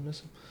 Miss him.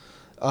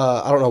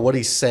 I don't know what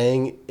he's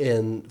saying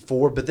in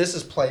 4, but this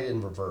is played in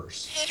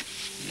reverse.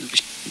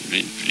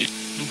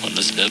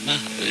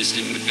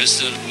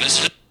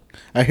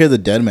 I hear the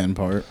dead man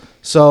part.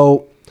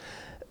 So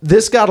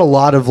this got a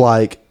lot of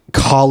like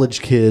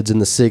college kids in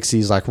the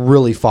 60s like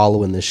really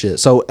following this shit.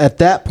 So at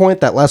that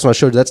point, that last one I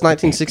showed you, that's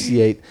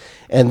 1968.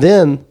 And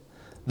then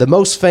the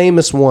most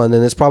famous one,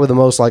 and it's probably the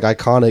most like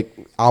iconic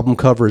album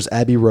cover, is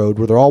Abbey Road,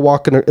 where they're all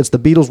walking. It's the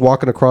Beatles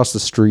walking across the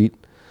street.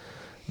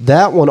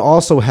 That one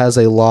also has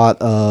a lot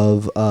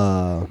of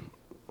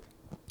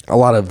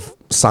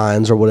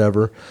signs or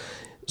whatever.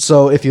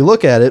 So if you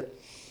look at it,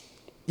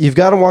 you've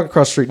got them walking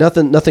across the street.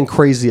 Nothing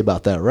crazy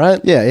about that,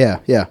 right?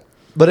 Yeah.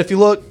 But if you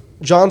look,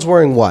 John's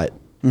wearing white.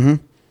 Mm-hmm.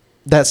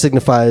 That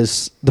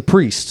signifies the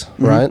priest,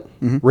 right?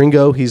 Mm-hmm.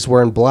 Ringo, he's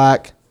wearing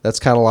black. That's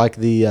kind of like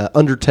the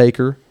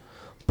Undertaker.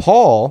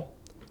 Paul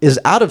is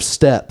out of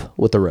step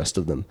with the rest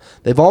of them.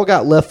 They've all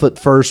got left foot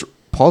first.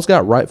 Paul's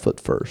got right foot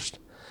first.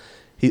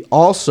 He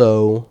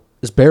also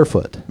is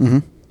barefoot. Mm-hmm.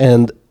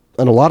 And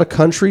in a lot of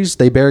countries,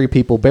 they bury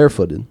people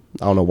barefooted.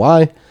 I don't know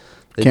why.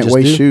 They Can't just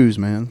waste do. shoes,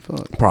 man.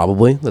 Fuck.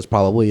 Probably. That's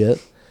probably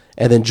it.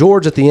 And then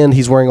George at the end,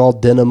 he's wearing all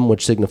denim,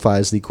 which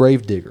signifies the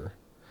grave digger.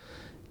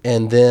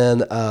 And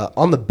then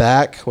on the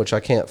back, which I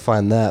can't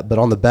find that, but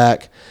on the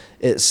back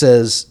it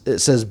says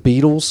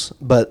Beatles,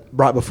 but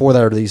right before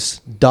that are these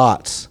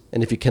dots,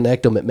 and if you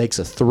connect them, it makes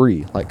a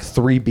 3, like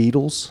 3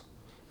 Beatles.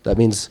 That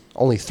means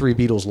only 3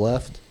 Beatles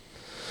left.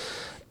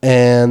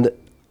 And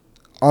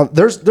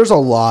there's a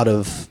lot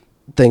of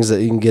things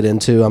that you can get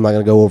into. I'm not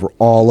going to go over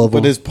all of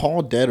them. But is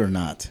Paul dead or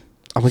not?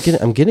 I'm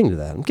getting to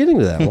that. I'm getting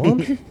to that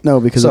one. No,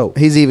 because So-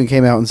 he's even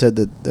came out and said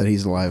that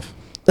he's alive.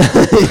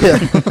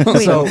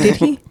 wait, So- did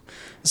he?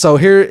 So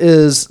here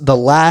is the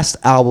last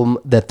album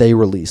that they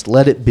released,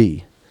 Let It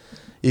Be.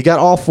 You got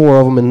all 4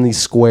 of them in these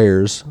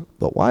squares,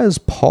 but why is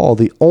Paul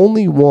the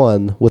only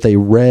one with a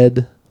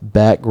red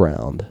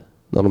background?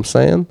 Know what I'm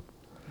saying?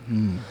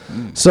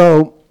 Mm-hmm.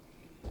 So,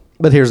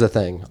 but here's the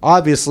thing.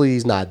 Obviously,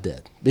 he's not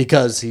dead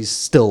because he's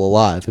still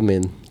alive. I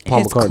mean, Paul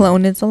His McCartney.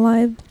 clone is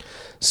alive.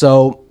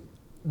 So,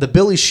 the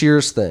Billy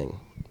Shears thing,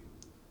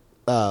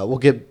 we'll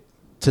get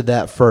to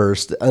that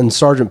first. And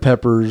Sgt.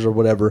 Pepper's or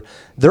whatever,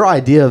 their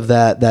idea of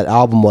that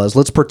album was,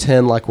 let's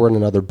pretend like we're in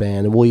another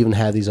band, and we'll even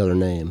have these other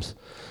names.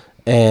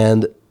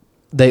 And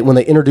when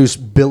they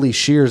introduced Billy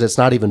Shears, it's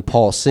not even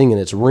Paul singing,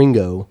 it's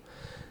Ringo.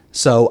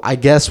 So I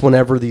guess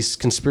whenever these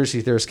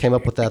conspiracy theorists came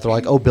up with that, they're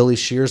like, oh, Billy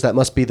Shears, that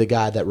must be the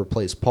guy that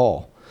replaced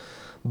Paul.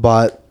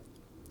 But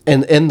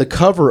and in the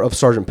cover of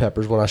Sgt.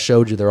 Pepper's, when I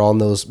showed you, they're all in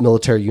those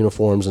military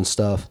uniforms and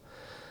stuff.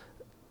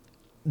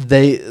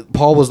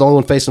 Paul was the only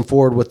one facing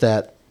forward with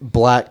that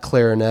black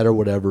clarinet or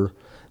whatever.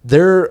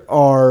 There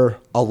are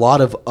a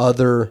lot of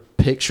other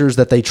pictures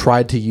that they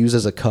tried to use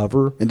as a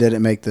cover. It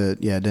didn't make the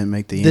They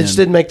end. just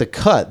didn't make the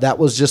cut. That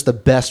was just the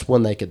best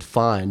one they could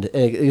find.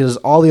 And it was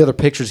all the other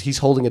pictures, he's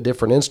holding a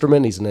different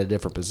instrument, he's in a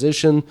different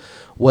position,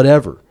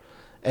 whatever.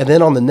 And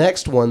then on the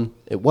next one,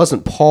 it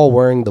wasn't Paul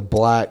wearing the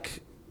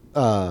black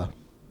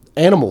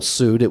animal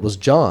suit, it was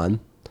John.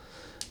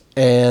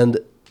 And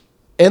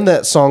in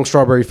that song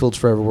Strawberry Fields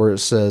Forever, where it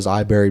says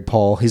I buried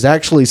Paul, he's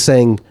actually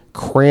saying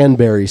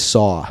cranberry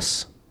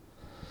sauce.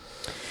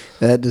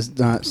 That does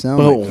not sound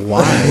But like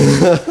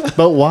why?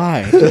 But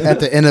why?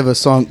 at the end of a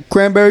song,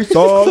 cranberry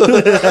sauce.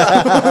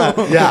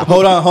 Yeah.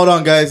 Hold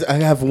on, guys. I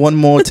have one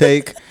more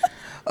take.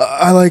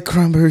 I like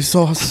cranberry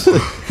sauce.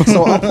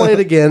 So I'll play it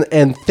again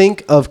and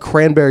think of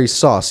cranberry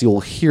sauce.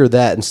 You'll hear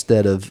that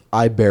instead of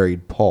I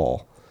buried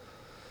Paul.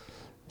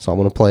 So I'm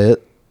going to play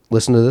it.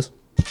 Listen to this.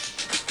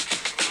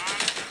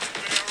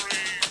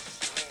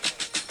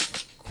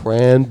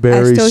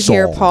 Cranberry I still sauce.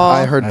 hear Paul.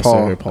 I heard I still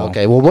Paul. hear Paul.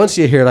 Okay, well, once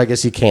you hear it, I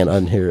guess you can't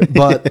unhear it.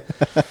 But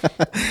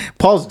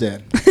Paul's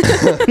dead.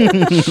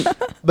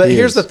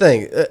 here's the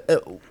thing.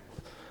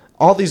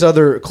 All these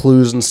other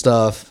clues and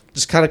stuff,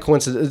 just kind of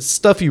coincidence. It's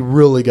stuff you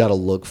really got to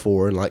look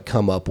for and like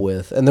come up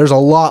with. And there's a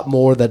lot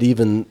more that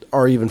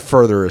are even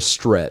further a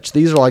stretch.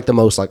 These are like the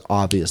most like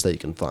obvious that you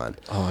can find.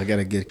 Oh, I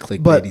gotta get a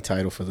clickbaity But-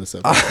 title for this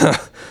episode.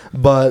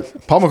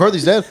 But Paul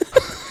McCartney's dead.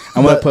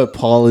 I'm gonna put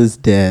Paul is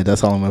dead.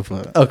 That's all I'm gonna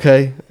put.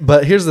 okay,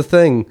 but here's the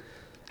thing: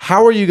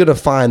 how are you going to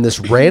find this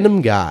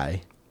random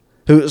guy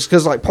who's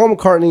because like Paul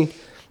McCartney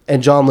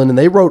and John Lennon,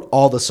 they wrote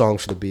all the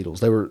songs for the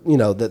Beatles. They were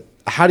that.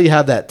 How do you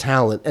have that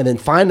talent and then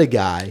find a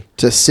guy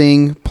To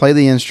sing, play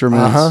the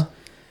instruments.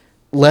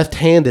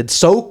 left-handed?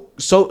 So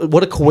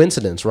what a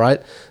coincidence,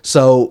 right?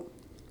 So,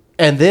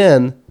 and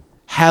then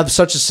have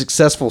such a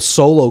successful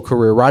solo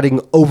career, writing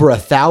over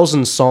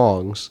 1,000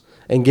 songs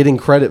and getting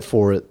credit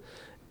for it,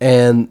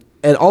 and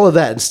and all of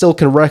that, and still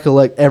can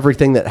recollect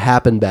everything that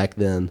happened back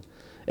then.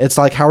 It's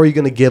like, how are you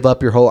going to give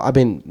up your whole? I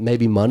mean,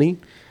 maybe money,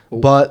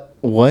 but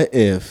what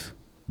if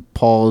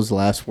Paul's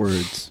last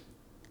words?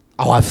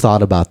 Oh, I've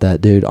thought about that,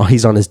 dude. Oh,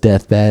 he's on his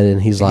deathbed,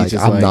 and he's like,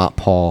 just "I'm like, not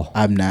Paul.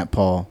 I'm not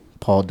Paul.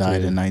 Paul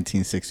died in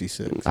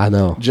 1966. I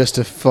know." Just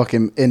to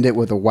fucking end it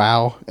with a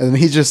wow, and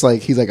he's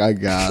like, I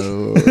got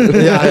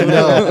it. Yeah, I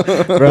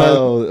know,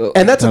 Bro.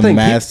 And that's the thing.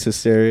 Mass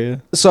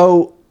hysteria.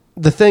 So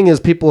the thing is,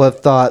 people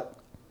have thought,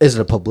 is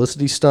it a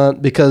publicity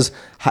stunt? Because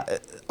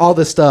all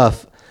this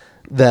stuff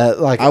that,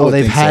 like,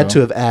 they've had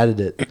to have added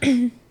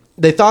it.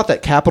 They thought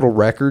that Capitol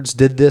Records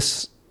did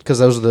this because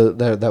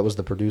that was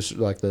the producer,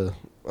 like the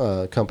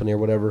company or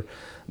whatever.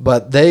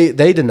 But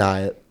they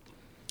deny it.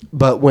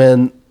 But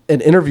when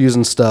in interviews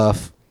and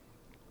stuff,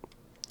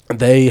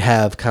 they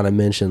have kind of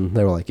mentioned,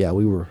 they were like, yeah,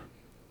 we were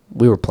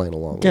playing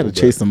along. You got to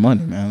chase the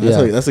money, man.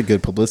 That's a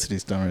good publicity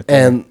stunt right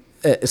there.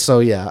 And so,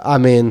 yeah, I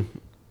mean,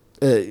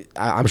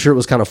 I'm sure it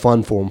was kind of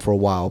fun for them for a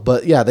while.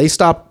 But, yeah, they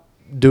stopped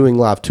doing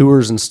live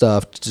tours and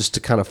stuff just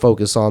to kind of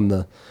focus on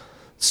the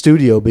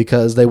studio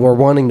because they were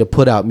wanting to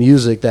put out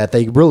music that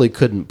they really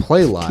couldn't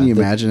play live. Can you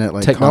imagine it?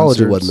 Like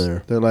technology concerts, wasn't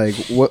there. They're like,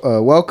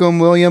 welcome,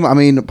 William. I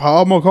mean,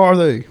 Paul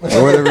McCarthy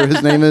or whatever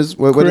his name is.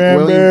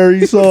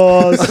 Cranberry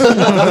sauce.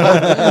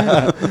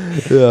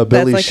 Yeah,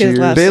 Billy like his Shears.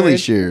 last Billy word.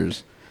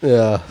 Shears.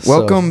 Yeah.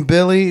 Welcome,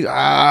 Billy.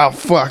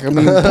 Fuck. I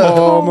mean,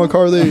 Paul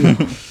McCarthy.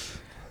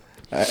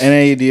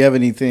 NA, do you have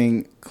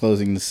anything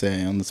closing to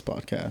say on this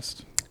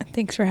podcast?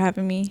 Thanks for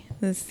having me.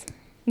 It's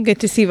good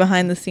to see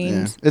behind the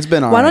scenes. Yeah, it's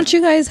been all Why right. don't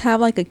you guys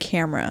have like a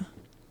camera?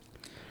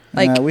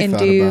 Like we and thought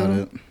do about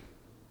it.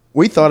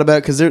 We thought about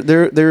it because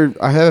they're.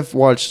 I have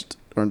watched.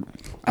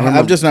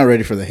 I'm just not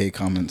ready for the hate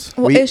comments.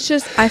 well, it's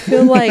just I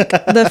feel like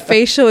the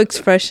facial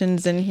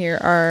expressions in here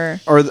are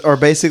Are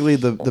basically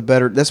the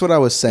better. That's what I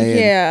was saying.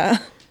 yeah.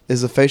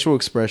 Is the facial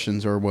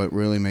expressions are what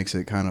really makes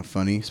it kind of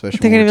funny, especially.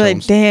 They're when gonna we're be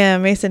like,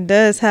 "Damn, Mason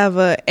does have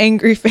a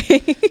angry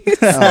face."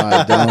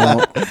 I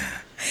don't.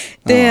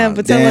 Damn,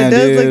 but someone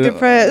does look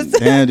depressed.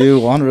 Damn,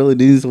 dude, Juan really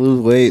needs to lose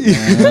weight,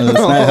 man. It's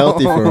not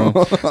healthy for him.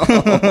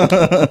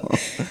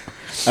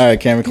 All right,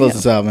 Cameron, close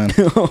this out, man.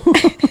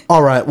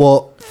 All right.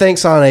 Well,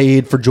 thanks,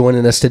 Anaid, for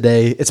joining us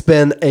today. It's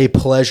been a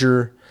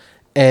pleasure.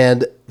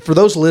 And for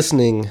those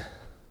listening,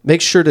 make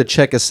sure to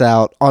check us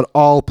out on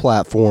all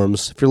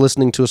platforms. If you're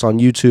listening to us on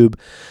YouTube,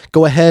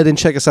 go ahead and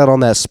check us out on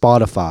that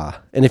Spotify.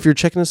 And if you're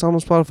checking us out on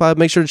Spotify,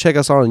 make sure to check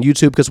us out on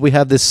YouTube because we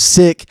have this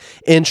sick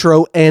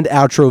intro and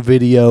outro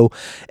video.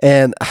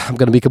 And I'm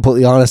going to be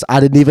completely honest,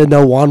 I didn't even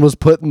know Juan was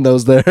putting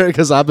those there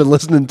because I've been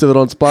listening to it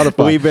on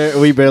Spotify.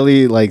 We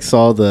barely like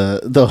saw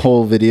the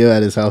whole video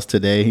at his house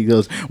today. He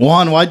goes,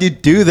 Juan, why'd you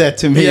do that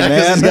to me,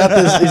 man?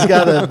 He's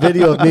got a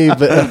video of me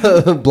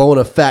blowing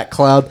a fat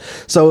cloud.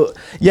 So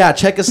yeah,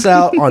 check us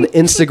out on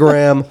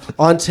Instagram,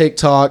 on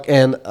TikTok,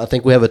 and I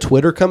think we have a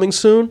Twitter coming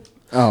soon.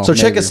 Oh, so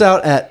check maybe. us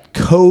out at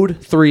Code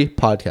 3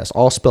 Podcast,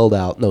 all spelled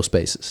out, no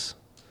spaces.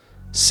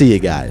 See you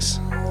guys.